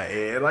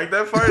 like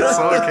that part is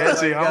so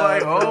catchy. I'm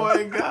like, oh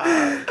my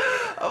god.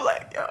 I'm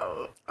like,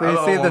 yo. But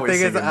you see, the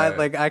thing is,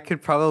 I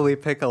could probably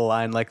pick a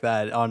line like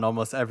that on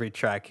almost every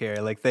track here.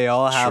 Like they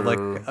all have like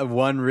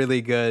one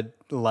really good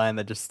line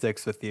that just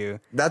sticks with you.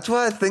 That's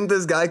why I think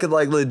this guy could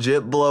like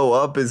legit blow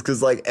up, is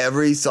because like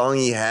every song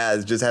he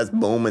has just has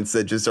moments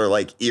that just are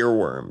like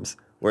earworms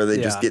where they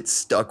just get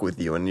stuck with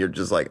you and you're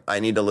just like, I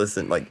need to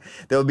listen. Like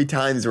there'll be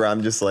times where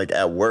I'm just like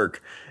at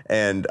work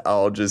and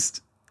I'll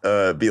just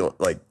be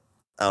like,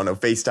 I don't know,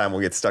 FaceTime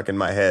will get stuck in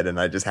my head and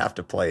I just have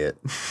to play it.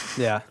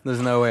 Yeah,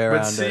 there's no way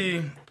around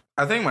it.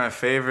 I think my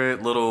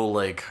favorite little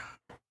like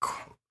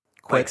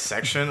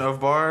section of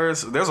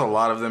bars, there's a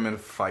lot of them in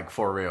like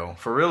For Real.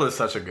 For Real is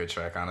such a good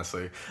track,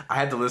 honestly. I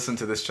had to listen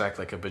to this track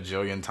like a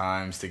bajillion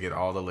times to get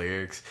all the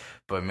lyrics.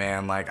 But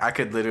man, like I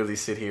could literally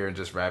sit here and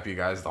just rap you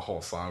guys the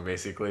whole song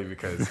basically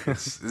because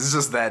it's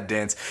just that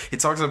dense. He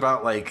talks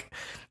about like,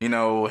 you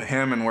know,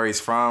 him and where he's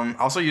from.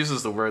 Also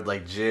uses the word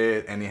like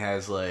jit, and he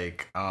has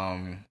like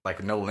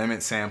No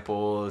Limit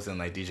samples and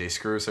like DJ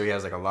Screw. So he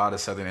has like a lot of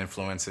Southern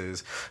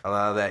influences. A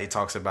lot of that he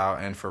talks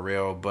about in For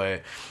Real.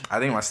 But I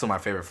think my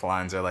favorite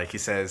lines are like he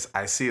says,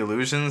 I see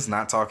illusions,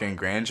 not talking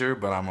grandeur,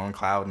 but I'm on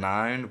cloud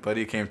 9.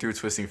 Buddy came through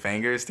twisting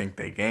fingers, think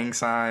they gang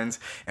signs.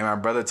 And my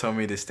brother told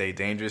me to stay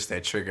dangerous,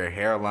 that trigger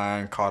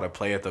hairline, caught a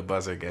play at the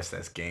buzzer, guess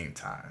that's game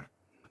time.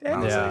 And I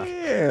was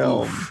Damn.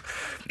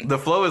 oof. The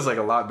flow is like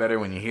a lot better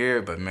when you hear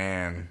it, but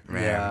man,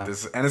 Yeah.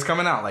 and it's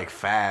coming out like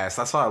fast.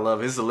 That's what I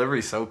love. His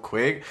delivery so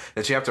quick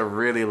that you have to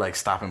really like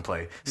stop and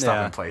play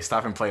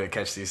to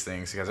catch these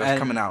things because it's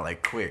coming out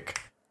like quick.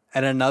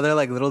 And another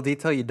like little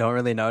detail you don't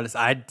really notice.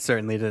 I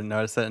certainly didn't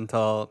notice it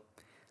until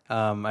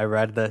I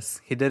read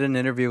this. He did an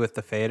interview with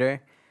the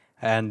Fader,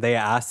 and they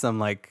asked him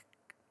like,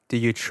 "Do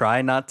you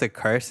try not to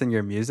curse in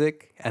your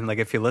music?" And like,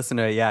 if you listen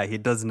to it, yeah, he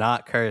does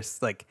not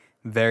curse like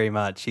very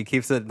much. He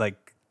keeps it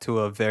like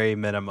to a very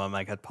minimum,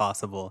 like as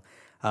possible.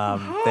 They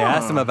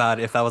asked him about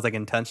if that was like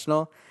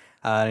intentional,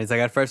 and he's like,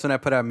 "At first, when I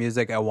put out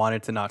music, I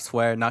wanted to not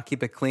swear, not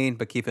keep it clean,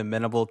 but keep it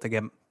minimal to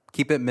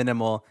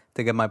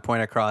get my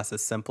point across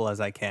as simple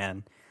as I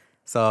can."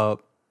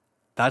 So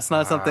that's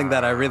not something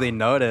that I really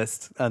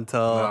noticed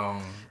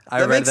until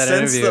I read that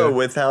sense, interview. though,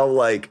 with how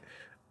like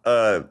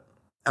how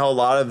a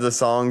lot of the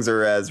songs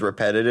are as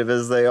repetitive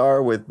as they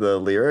are with the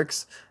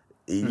lyrics.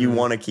 You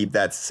want to keep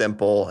that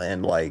simple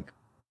and like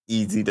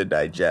easy to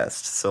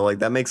digest. So like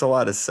that makes a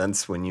lot of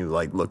sense when you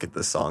like look at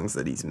the songs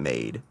that he's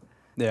made.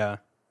 Yeah.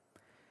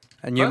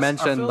 And you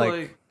mentioned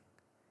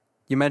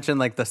you mentioned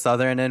like the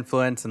Southern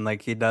influence, and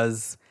like he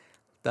does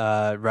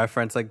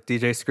reference like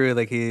DJ Screw,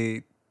 like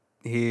he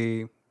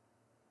they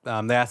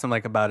asked him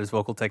like about his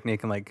vocal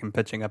technique and like him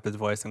pitching up his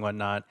voice and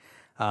whatnot.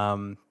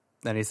 And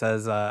he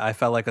says, I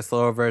felt like a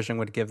slower version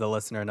would give the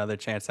listener another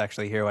chance to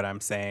actually hear what I'm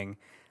saying,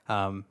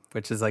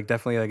 which is like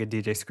definitely like a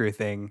DJ Screw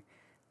thing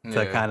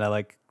to kind of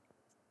like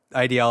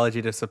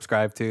ideology to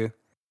subscribe to.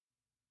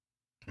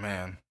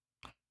 Man,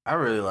 I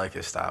really like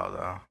his style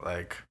though.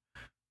 Like,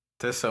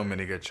 there's so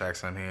many good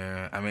tracks on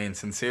here. I mean,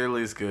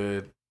 Sincerely is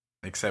good,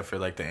 except for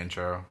like the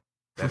intro.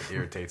 That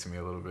irritates me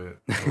a little bit.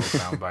 A little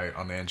soundbite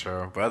on the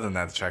intro. But other than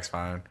that, the track's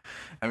fine.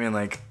 I mean,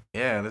 like,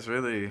 yeah, there's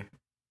really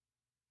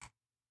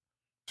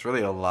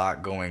a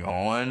lot going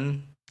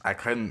on.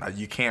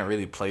 You can't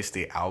really place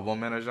the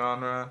album in a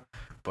genre,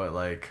 but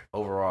like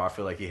overall, I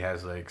feel like he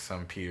has like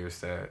some peers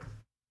that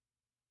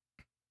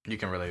you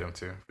can relate him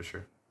to for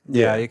sure.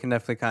 Yeah, you can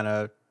definitely kind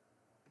of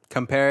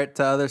compare it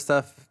to other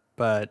stuff,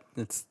 but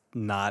it's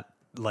not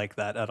like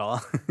that at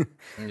all.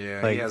 Yeah,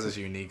 like, he has this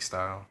unique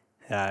style.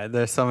 Yeah,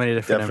 there's so many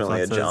different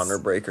Definitely influences. a genre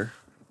breaker.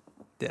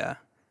 Yeah,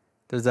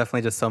 there's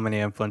definitely just so many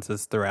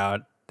influences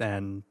throughout,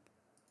 and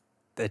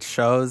it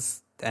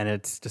shows, and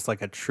it's just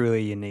like a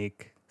truly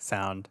unique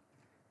sound.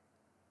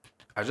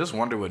 I just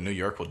wonder what New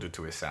York will do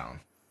to his sound.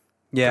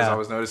 Yeah, because I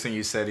was noticing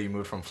you said he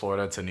moved from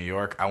Florida to New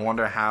York. I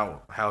wonder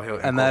how he'll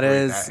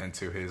incorporate that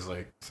into his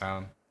like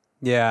sound.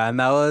 Yeah, and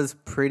that was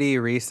pretty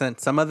recent.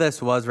 Some of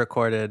this was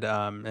recorded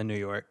in New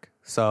York.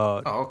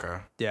 So okay.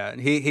 Yeah,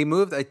 he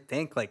moved, I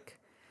think, like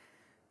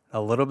a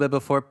little bit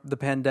before the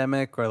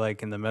pandemic or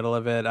like in the middle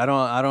of it. I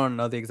don't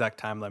know the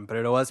exact timeline, but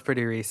it was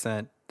pretty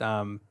recent.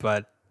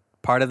 But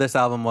part of this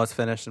album was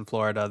finished in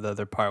Florida. The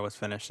other part was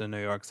finished in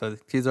New York. So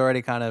he's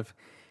already kind of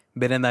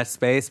been in that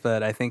space.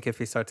 But I think if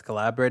he starts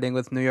collaborating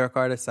with New York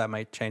artists, that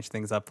might change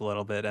things up a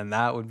little bit. And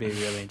that would be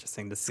really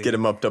interesting to see. Get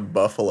him up to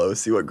Buffalo,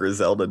 see what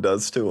Griselda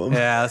does to him.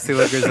 Yeah, see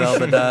what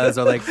Griselda does.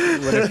 Or like,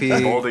 what if he...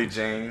 Boldy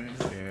James,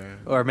 yeah.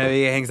 Or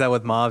maybe he hangs out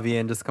with Mavi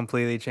and just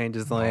completely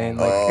changes lane.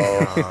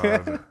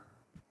 God.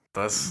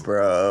 That's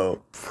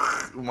bro,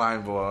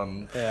 mind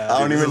blown. Yeah. I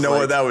don't even know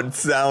what that would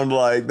sound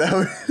like. That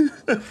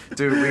would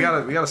Dude, we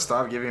gotta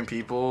stop giving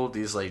people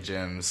these like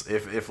gems.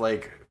 If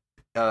like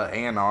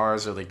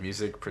A&Rs or like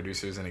music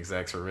producers and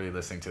execs are really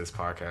listening to this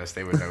podcast,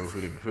 they would know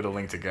who to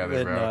link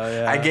together, bro. Know,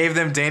 yeah. I gave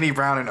them Danny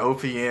Brown and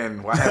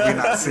OPN. Why have we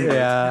not seen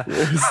it?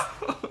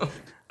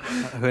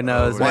 Who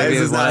knows? Why maybe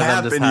has this not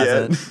happened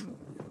yet?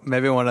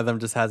 Maybe one of them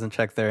just hasn't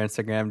checked their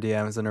Instagram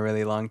DMs in a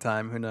really long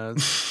time. Who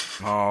knows?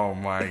 Oh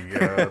my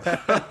god.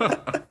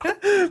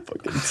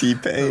 Fucking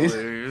T-Pain.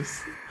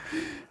 Hilarious.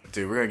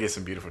 Dude, we're gonna get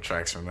some beautiful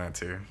tracks from that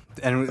too.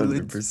 And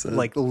 100%.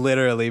 Like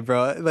literally,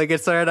 bro. Like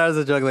it started out as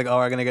a joke, like, oh,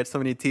 we're gonna get so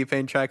many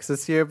T-Pain tracks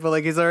this year, but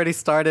like he's already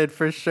started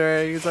for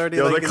sure. He's already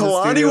the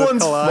Kalani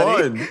one's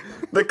fun.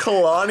 The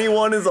Kalani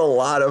one is a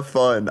lot of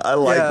fun. I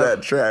like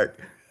that track.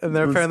 And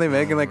they're apparently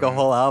making like a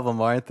whole album,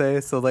 aren't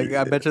they? So like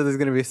I bet you there's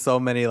gonna be so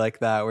many like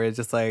that where it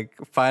just like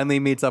finally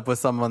meets up with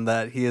someone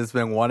that he has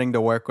been wanting to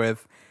work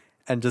with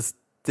and just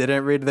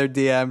didn't read their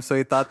DM, so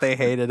he thought they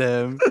hated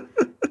him. Like,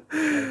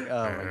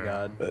 oh my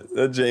god.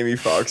 That Jamie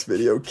Foxx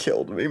video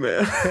killed me,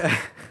 man.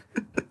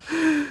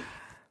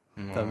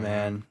 The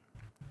man.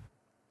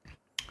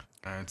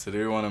 Alright, so do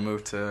we want to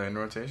move to in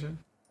rotation?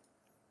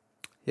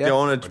 Yeah. You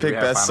want to pick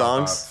best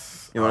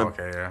songs? You want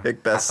to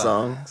pick best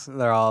songs?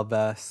 They're all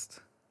best.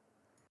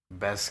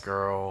 Best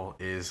girl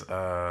is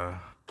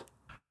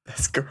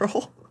Best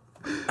girl?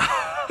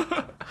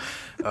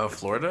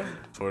 Florida?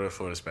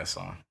 Florida's best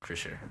song, for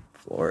sure.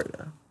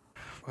 Florida.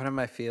 What am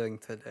I feeling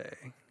today?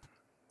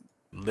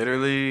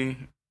 Literally,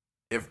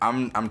 if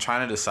I'm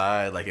trying to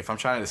decide, like if I'm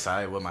trying to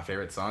decide what my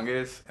favorite song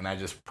is, and I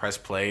just press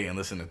play and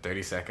listen to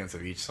 30 seconds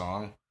of each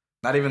song,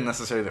 not even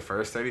necessarily the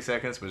first 30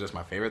 seconds, but just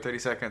my favorite 30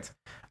 seconds,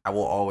 I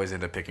will always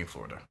end up picking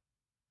Florida.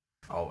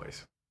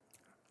 Always.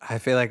 I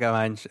feel like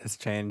mine has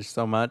changed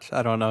so much.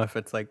 I don't know if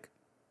it's like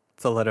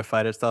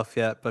solidified itself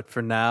yet. But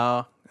for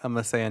now, I'm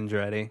gonna say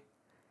Andretti.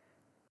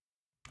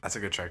 That's a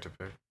good track to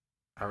pick.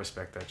 I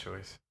respect that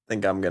choice. I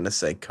think I'm gonna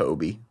say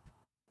Kobe.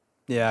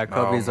 Yeah,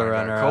 Kobe's a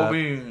runner up.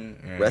 Kobe,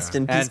 yeah. Rest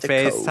in peace And to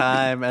Kobe.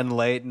 FaceTime and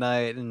Late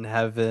Night in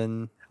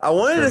Heaven. I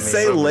wanted For to me,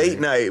 say so Late busy.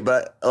 Night,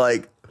 but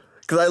like,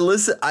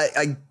 because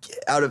I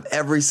out of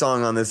every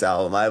song on this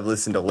album, I've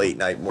listened to Late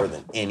Night more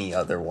than any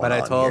other one. But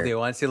I on told here. you,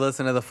 once you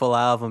listen to the full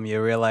album,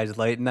 you realize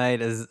Late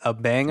Night is a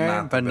banger,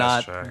 Not the but best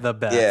not track. the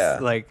best. Yeah.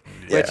 Like,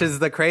 Yeah. which is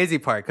the crazy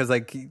part, because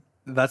like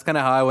that's kind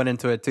of how I went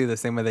into it too. The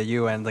same way that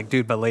you went, like,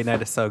 dude, but Late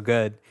Night is so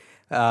good.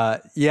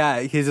 Yeah,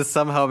 he just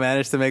somehow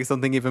managed to make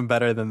something even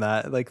better than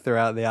that, like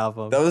throughout the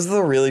album. That was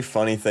the really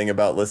funny thing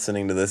about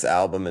listening to this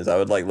album is I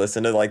would like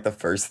listen to like the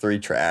first 3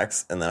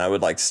 tracks and then I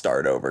would like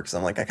start over because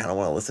I'm like I kind of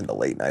want to listen to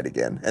Late Night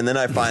again. And then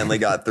I finally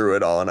got through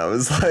it all and I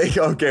was like,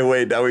 okay,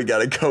 wait, now we got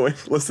to go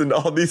and listen to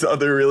all these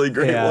other really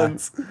great Yeah.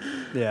 ones.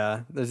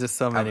 Yeah, there's just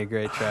so many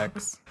great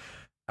tracks.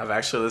 I've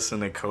actually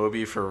listened to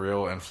Kobe, For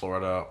Real, and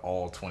Florida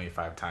all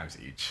 25 times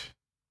each.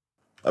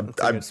 I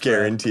That's a good spread.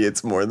 guarantee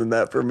it's more than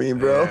that for me,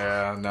 bro.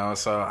 Yeah, no,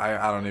 so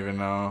I don't even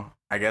know.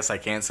 I guess I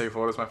can't say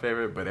Florida's my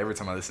favorite, but every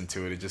time I listen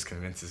to it, it just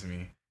convinces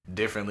me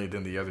differently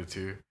than the other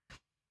two.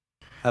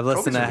 I've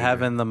listened Kobe's to a leader.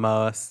 Heaven the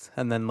most,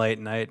 and then Late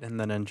Night, and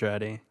then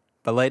Andretti.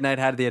 But Late Night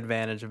had the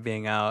advantage of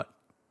being out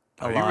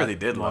a Oh, you lot really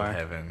did more. love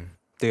Heaven.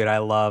 Dude, I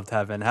loved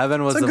Heaven.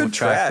 Heaven was It's a the good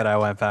track track. that I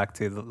went back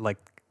to like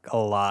a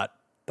lot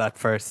that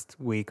first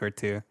week or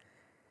two.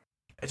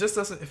 It just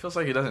doesn't. It feels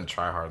like he doesn't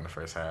try hard in the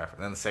first half,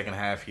 and then the second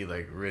half he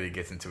like really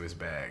gets into his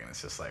bag, and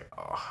it's just like,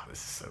 oh, this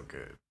is so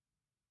good.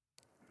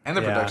 And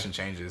the Yeah. production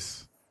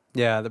changes.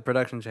 Yeah, the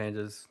production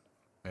changes,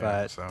 Yeah,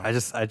 but so. I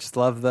just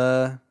love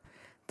the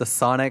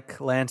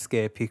sonic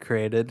landscape he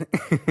created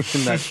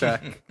in that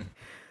track.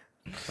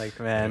 Like,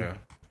 man. Yeah.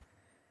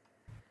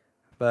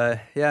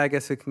 But yeah, I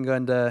guess we can go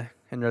into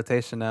in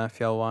rotation now if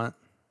y'all want.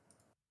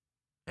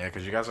 Yeah,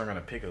 because you guys aren't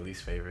gonna pick a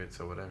least favorite,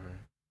 so whatever.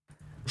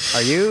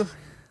 Are you?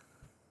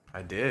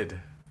 I did.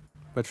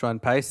 Which one?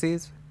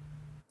 Pisces?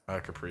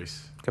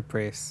 Caprice.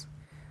 Caprice.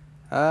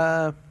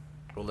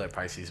 We'll let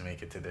Pisces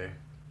make it today.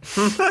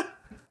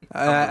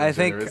 I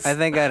think generous.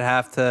 I'd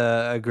have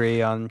to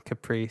agree on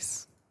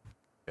Caprice.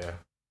 Yeah.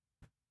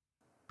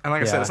 And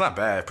like I Yeah. said, it's not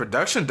bad.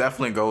 Production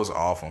definitely goes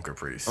off on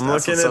Caprice. I'm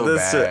That's looking at what's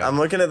this. so bad. I'm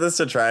looking at this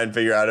to try and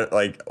figure out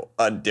like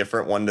a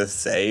different one to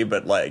say,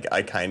 but like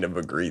I kind of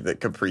agree that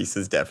Caprice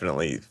is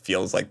definitely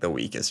feels like the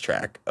weakest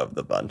track of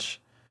the bunch.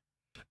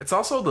 It's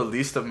also the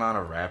least amount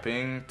of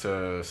rapping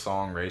to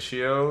song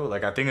ratio.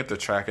 Like I think that the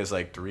track is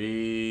like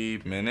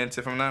 3 minutes,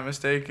 if I'm not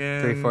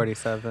mistaken.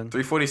 347.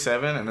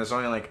 347, and there's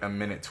only like a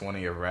minute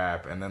 20 of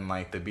rap, and then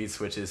like the beat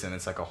switches, and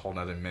it's like a whole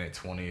nother minute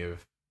 20 of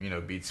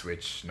beat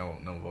switch, no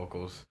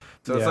vocals.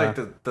 So it's Yeah.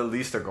 like the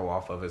least to go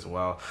off of as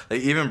well.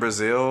 Like even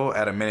Brazil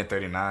at a minute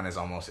 39 is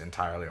almost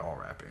entirely all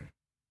rapping.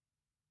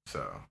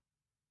 So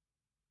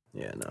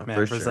Yeah, no, Man,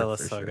 for Brazil sure,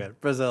 is for so sure. good.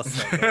 Brazil's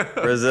so good.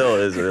 Brazil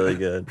is really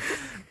good.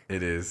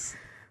 It is.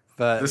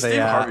 But The Steve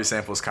yeah. Harvey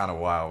sample is kind of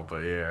wild, but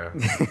yeah.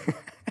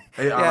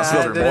 Hey, Yeah, honestly, I That's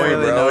the didn't point,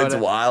 really know bro. what It's it-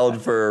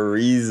 wild for a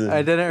reason.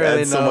 I didn't really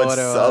That's so know much what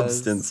it was.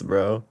 substance,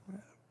 bro.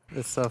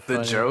 It's so the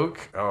funny.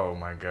 joke, oh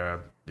my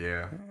god,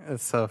 yeah,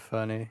 It's so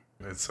funny.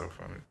 it's so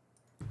funny.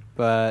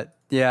 But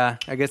yeah,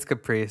 I guess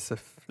Caprice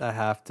if I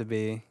have to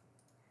be.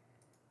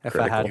 If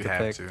I had Critical. You to have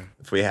pick. to.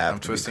 If we have I'm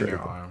to be twisting your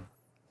critical. arm.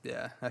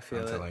 Yeah, I feel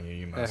I'm it. telling you,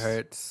 you It must.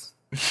 hurts.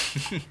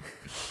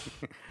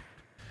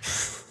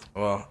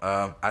 Well,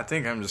 I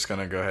think I'm just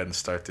gonna go ahead and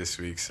start this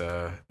week's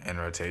in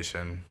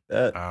rotation.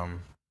 That-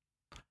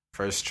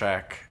 First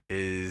track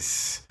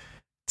is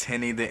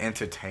Tenny the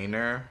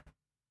Entertainer,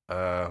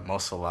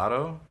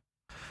 Mosolato.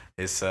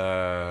 It's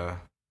a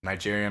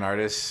Nigerian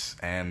artist,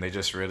 and they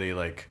just really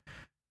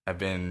have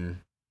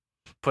been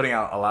putting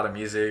out a lot of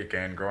music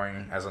and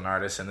growing as an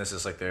artist. And this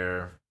is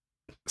their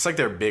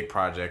big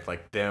project,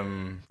 like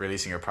them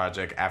releasing a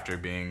project after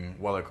being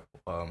well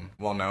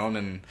known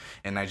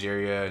in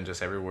Nigeria and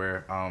just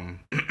everywhere. And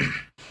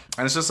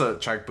it's just a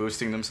track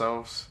boosting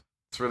themselves.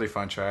 It's a really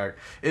fun track.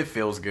 It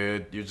feels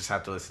good. You just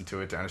have to listen to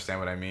it to understand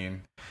what I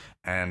mean.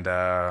 And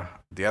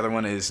the other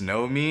one is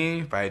Know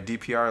Me by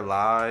DPR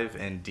Live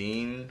and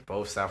Dean,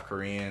 both South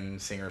Korean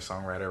singer,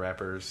 songwriter,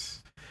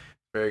 rappers.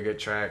 Very good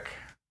track.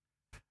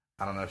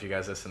 I don't know if you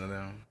guys listen to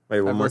them.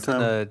 Wait, one I've more listened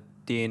time. to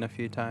Dean a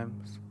few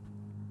times.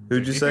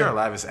 Who'd you DPR say?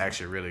 Live is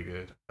actually really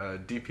good.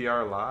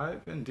 DPR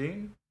Live and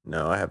Dean?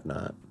 No, I have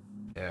not.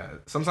 Yeah.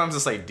 Sometimes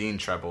it's like Dean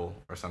Treble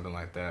or something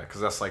like that, because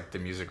that's like the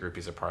music group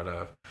he's a part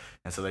of.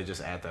 And so they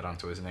just add that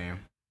onto his name.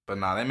 But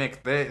nah,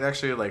 they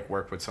actually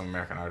work with some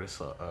American artists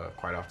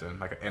quite often,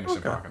 like Anderson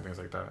Okay. .Paak and things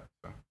like that.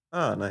 So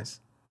Oh, nice.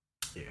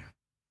 yeah.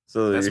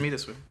 So That's you're- me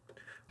this week.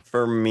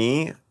 For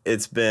me,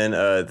 it's been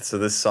so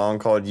this song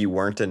called "You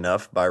Weren't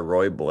Enough" by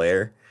Roy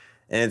Blair,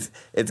 and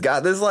it's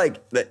got this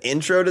the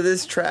intro to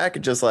this track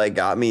just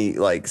got me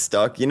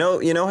stuck. You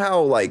know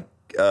how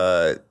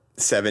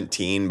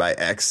 17 by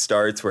X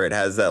starts, where it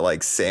has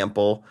that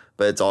sample,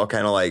 but it's all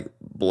kind of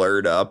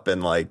blurred up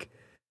and like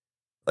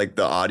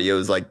the audio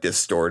is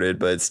distorted,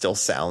 but it still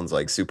sounds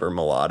super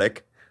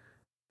melodic.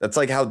 that's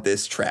like how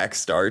this track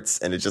starts,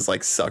 and it just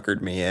like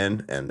suckered me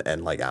in,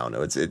 and like I don't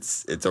know,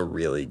 it's a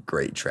really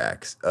great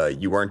track.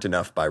 You Weren't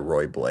Enough by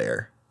Roy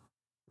Blair,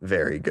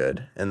 very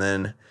good. And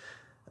then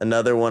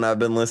another one I've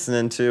been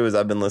listening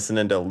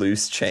to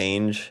Loose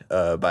Change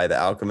by The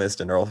Alchemist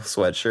and Earl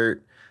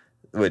Sweatshirt,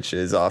 which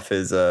is off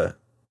his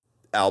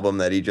album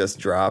that he just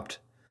dropped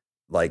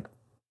like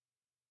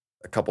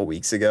a couple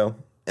weeks ago.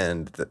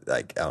 And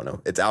like I don't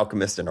know, it's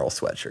Alchemist and Earl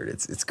Sweatshirt.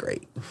 It's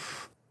great.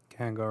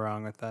 Can't go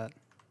wrong with that.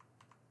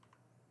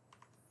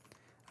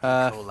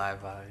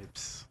 Live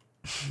vibes.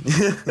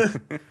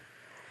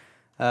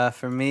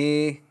 For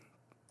me,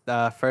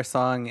 first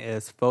song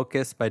is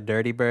Focus by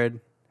Dirty Bird.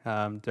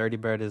 Dirty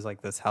Bird is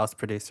like this house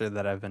producer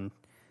that I've been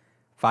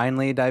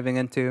finally diving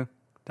into.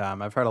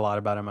 I've heard a lot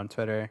about him on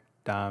Twitter,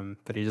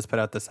 but he just put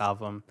out this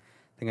album.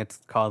 I think it's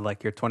called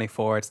like You're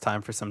 24, It's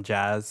Time for Some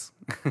Jazz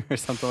or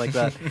something like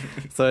that.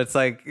 So it's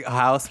like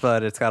house,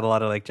 but it's got a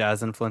lot of like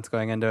jazz influence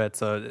going into it.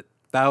 So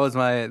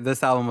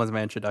this album was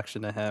my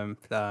introduction to him,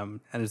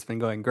 and it's been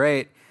going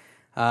great.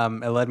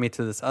 It led me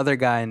to this other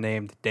guy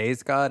named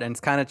Days God, and it's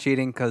kind of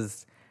cheating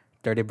because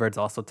Dirty Bird's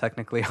also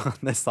technically on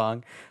this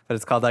song, but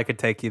it's called I Could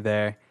Take You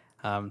There.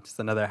 Just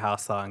another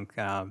house song.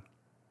 But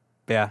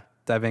yeah,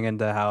 diving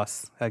into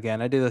house again.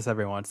 I do this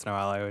every once in a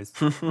while. I always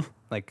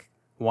like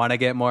want to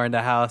get more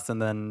into house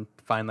and then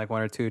find like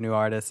one or two new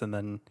artists and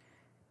then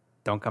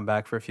don't come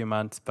back for a few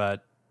months.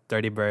 But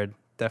Dirty Bird,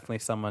 definitely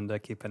someone to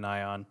keep an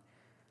eye on.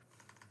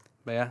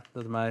 But yeah,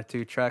 those are my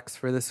 2 tracks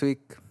for this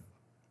week.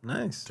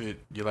 Nice. Dude,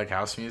 you like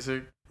house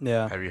music?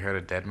 Yeah. Have you heard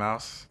of Dead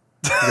Mouse?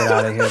 Get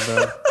out of here,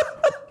 bro.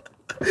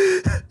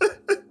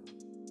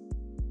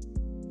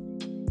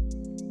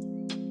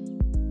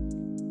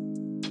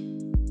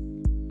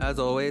 As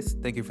always,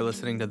 thank you for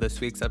listening to this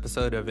week's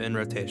episode of In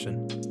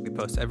Rotation. We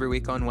post every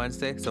week on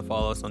Wednesday, so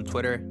follow us on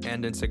Twitter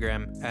and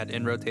Instagram at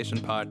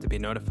InRotationPod to be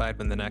notified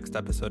when the next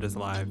episode is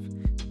live.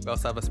 We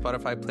also have a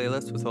Spotify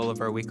playlist with all of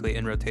our weekly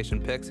In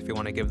Rotation picks if you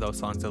want to give those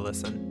songs a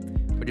listen.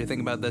 What do you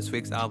think about this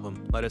week's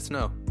album? Let us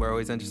know. We're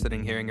always interested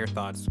in hearing your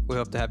thoughts. We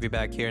hope to have you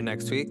back here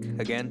next week.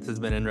 Again, this has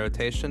been In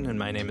Rotation, and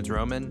my name is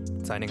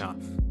Roman, signing off.